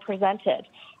investigation were presented.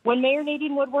 When Mayor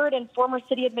Nadine Woodward and former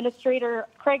City Administrator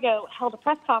Craigo held a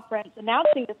press conference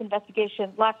announcing this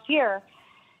investigation last year,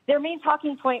 their main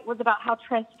talking point was about how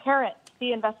transparent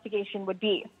the investigation would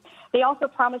be. They also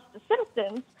promised the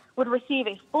citizens would receive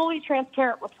a fully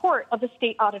transparent report of the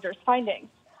state auditor's findings.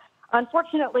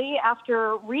 Unfortunately,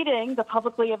 after reading the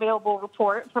publicly available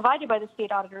report provided by the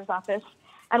state auditor's office,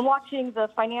 and watching the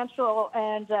Financial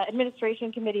and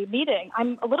Administration Committee meeting,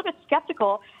 I'm a little bit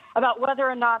skeptical about whether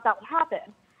or not that will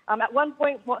happen. At one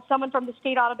point, someone from the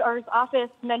state auditor's office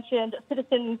mentioned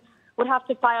citizens would have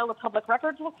to file a public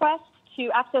records request to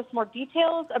access more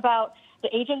details about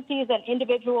the agencies and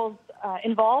individuals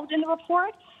involved in the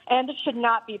report, and this should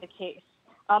not be the case.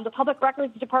 The Public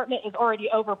Records Department is already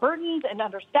overburdened and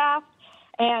understaffed,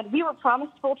 and we were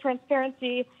promised full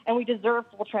transparency, and we deserve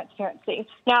full transparency.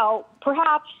 Now,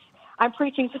 perhaps I'm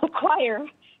preaching to the choir,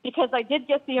 because I did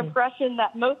get the impression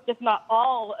that most, if not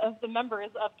all, of the members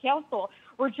of council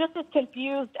were just as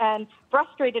confused and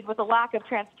frustrated with the lack of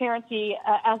transparency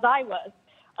as I was.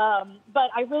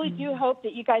 But I really do hope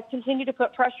that you guys continue to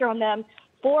put pressure on them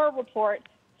for a report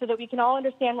so that we can all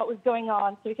understand what was going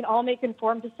on, so we can all make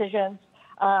informed decisions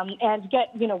and get,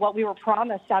 what we were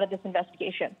promised out of this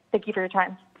investigation. Thank you for your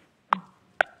time.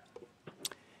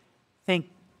 Thank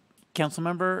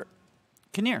Councilmember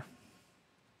Kinnear.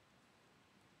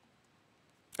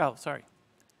 Oh, sorry.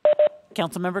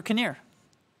 Councilmember Kinnear.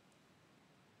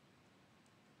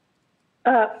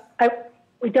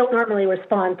 We don't normally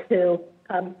respond to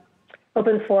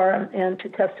open forum and to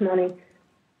testimony,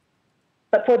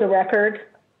 but for the record,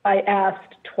 I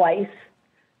asked twice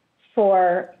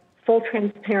for full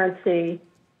transparency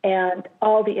and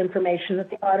all the information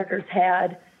that the auditors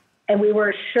had, and we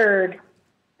were assured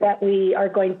that we are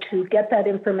going to get that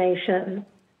information,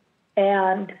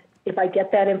 and if I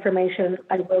get that information,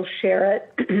 I will share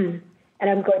it, and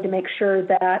I'm going to make sure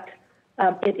that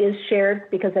it is shared,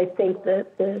 because I think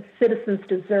that the citizens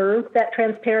deserve that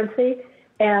transparency.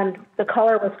 And the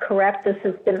caller was correct. This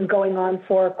has been going on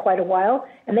for quite a while,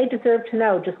 and they deserve to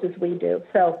know just as we do.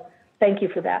 So thank you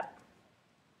for that.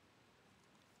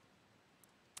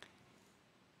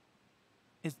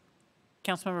 Is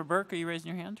Councilmember Burke, are you raising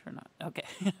your hand or not? Okay.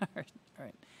 All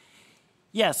right.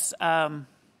 Yes,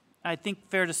 I think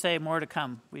fair to say more to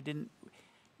come.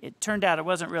 It turned out it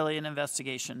wasn't really an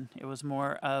investigation. It was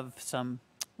more of some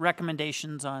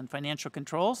recommendations on financial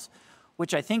controls,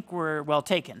 which I think were well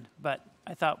taken, but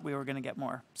I thought we were going to get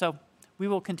more. So we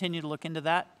will continue to look into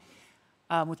that.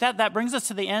 With that brings us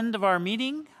to the end of our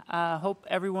meeting. Hope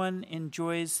everyone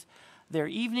enjoys their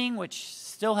evening, which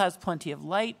still has plenty of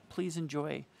light. Please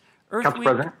enjoy Earth Council Week.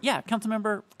 President? Yeah,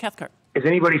 Councilmember Cathcart. Is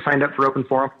anybody signed up for open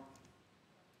forum?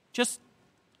 Just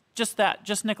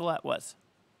Nicolette was.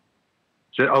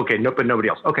 Okay, no, but nobody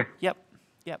else. Okay. Yep.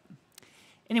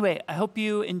 Anyway, I hope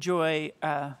you enjoy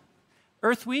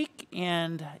Earth Week,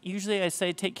 and usually I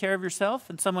say take care of yourself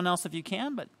and someone else if you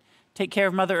can, but take care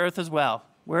of Mother Earth as well.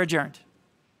 We're adjourned.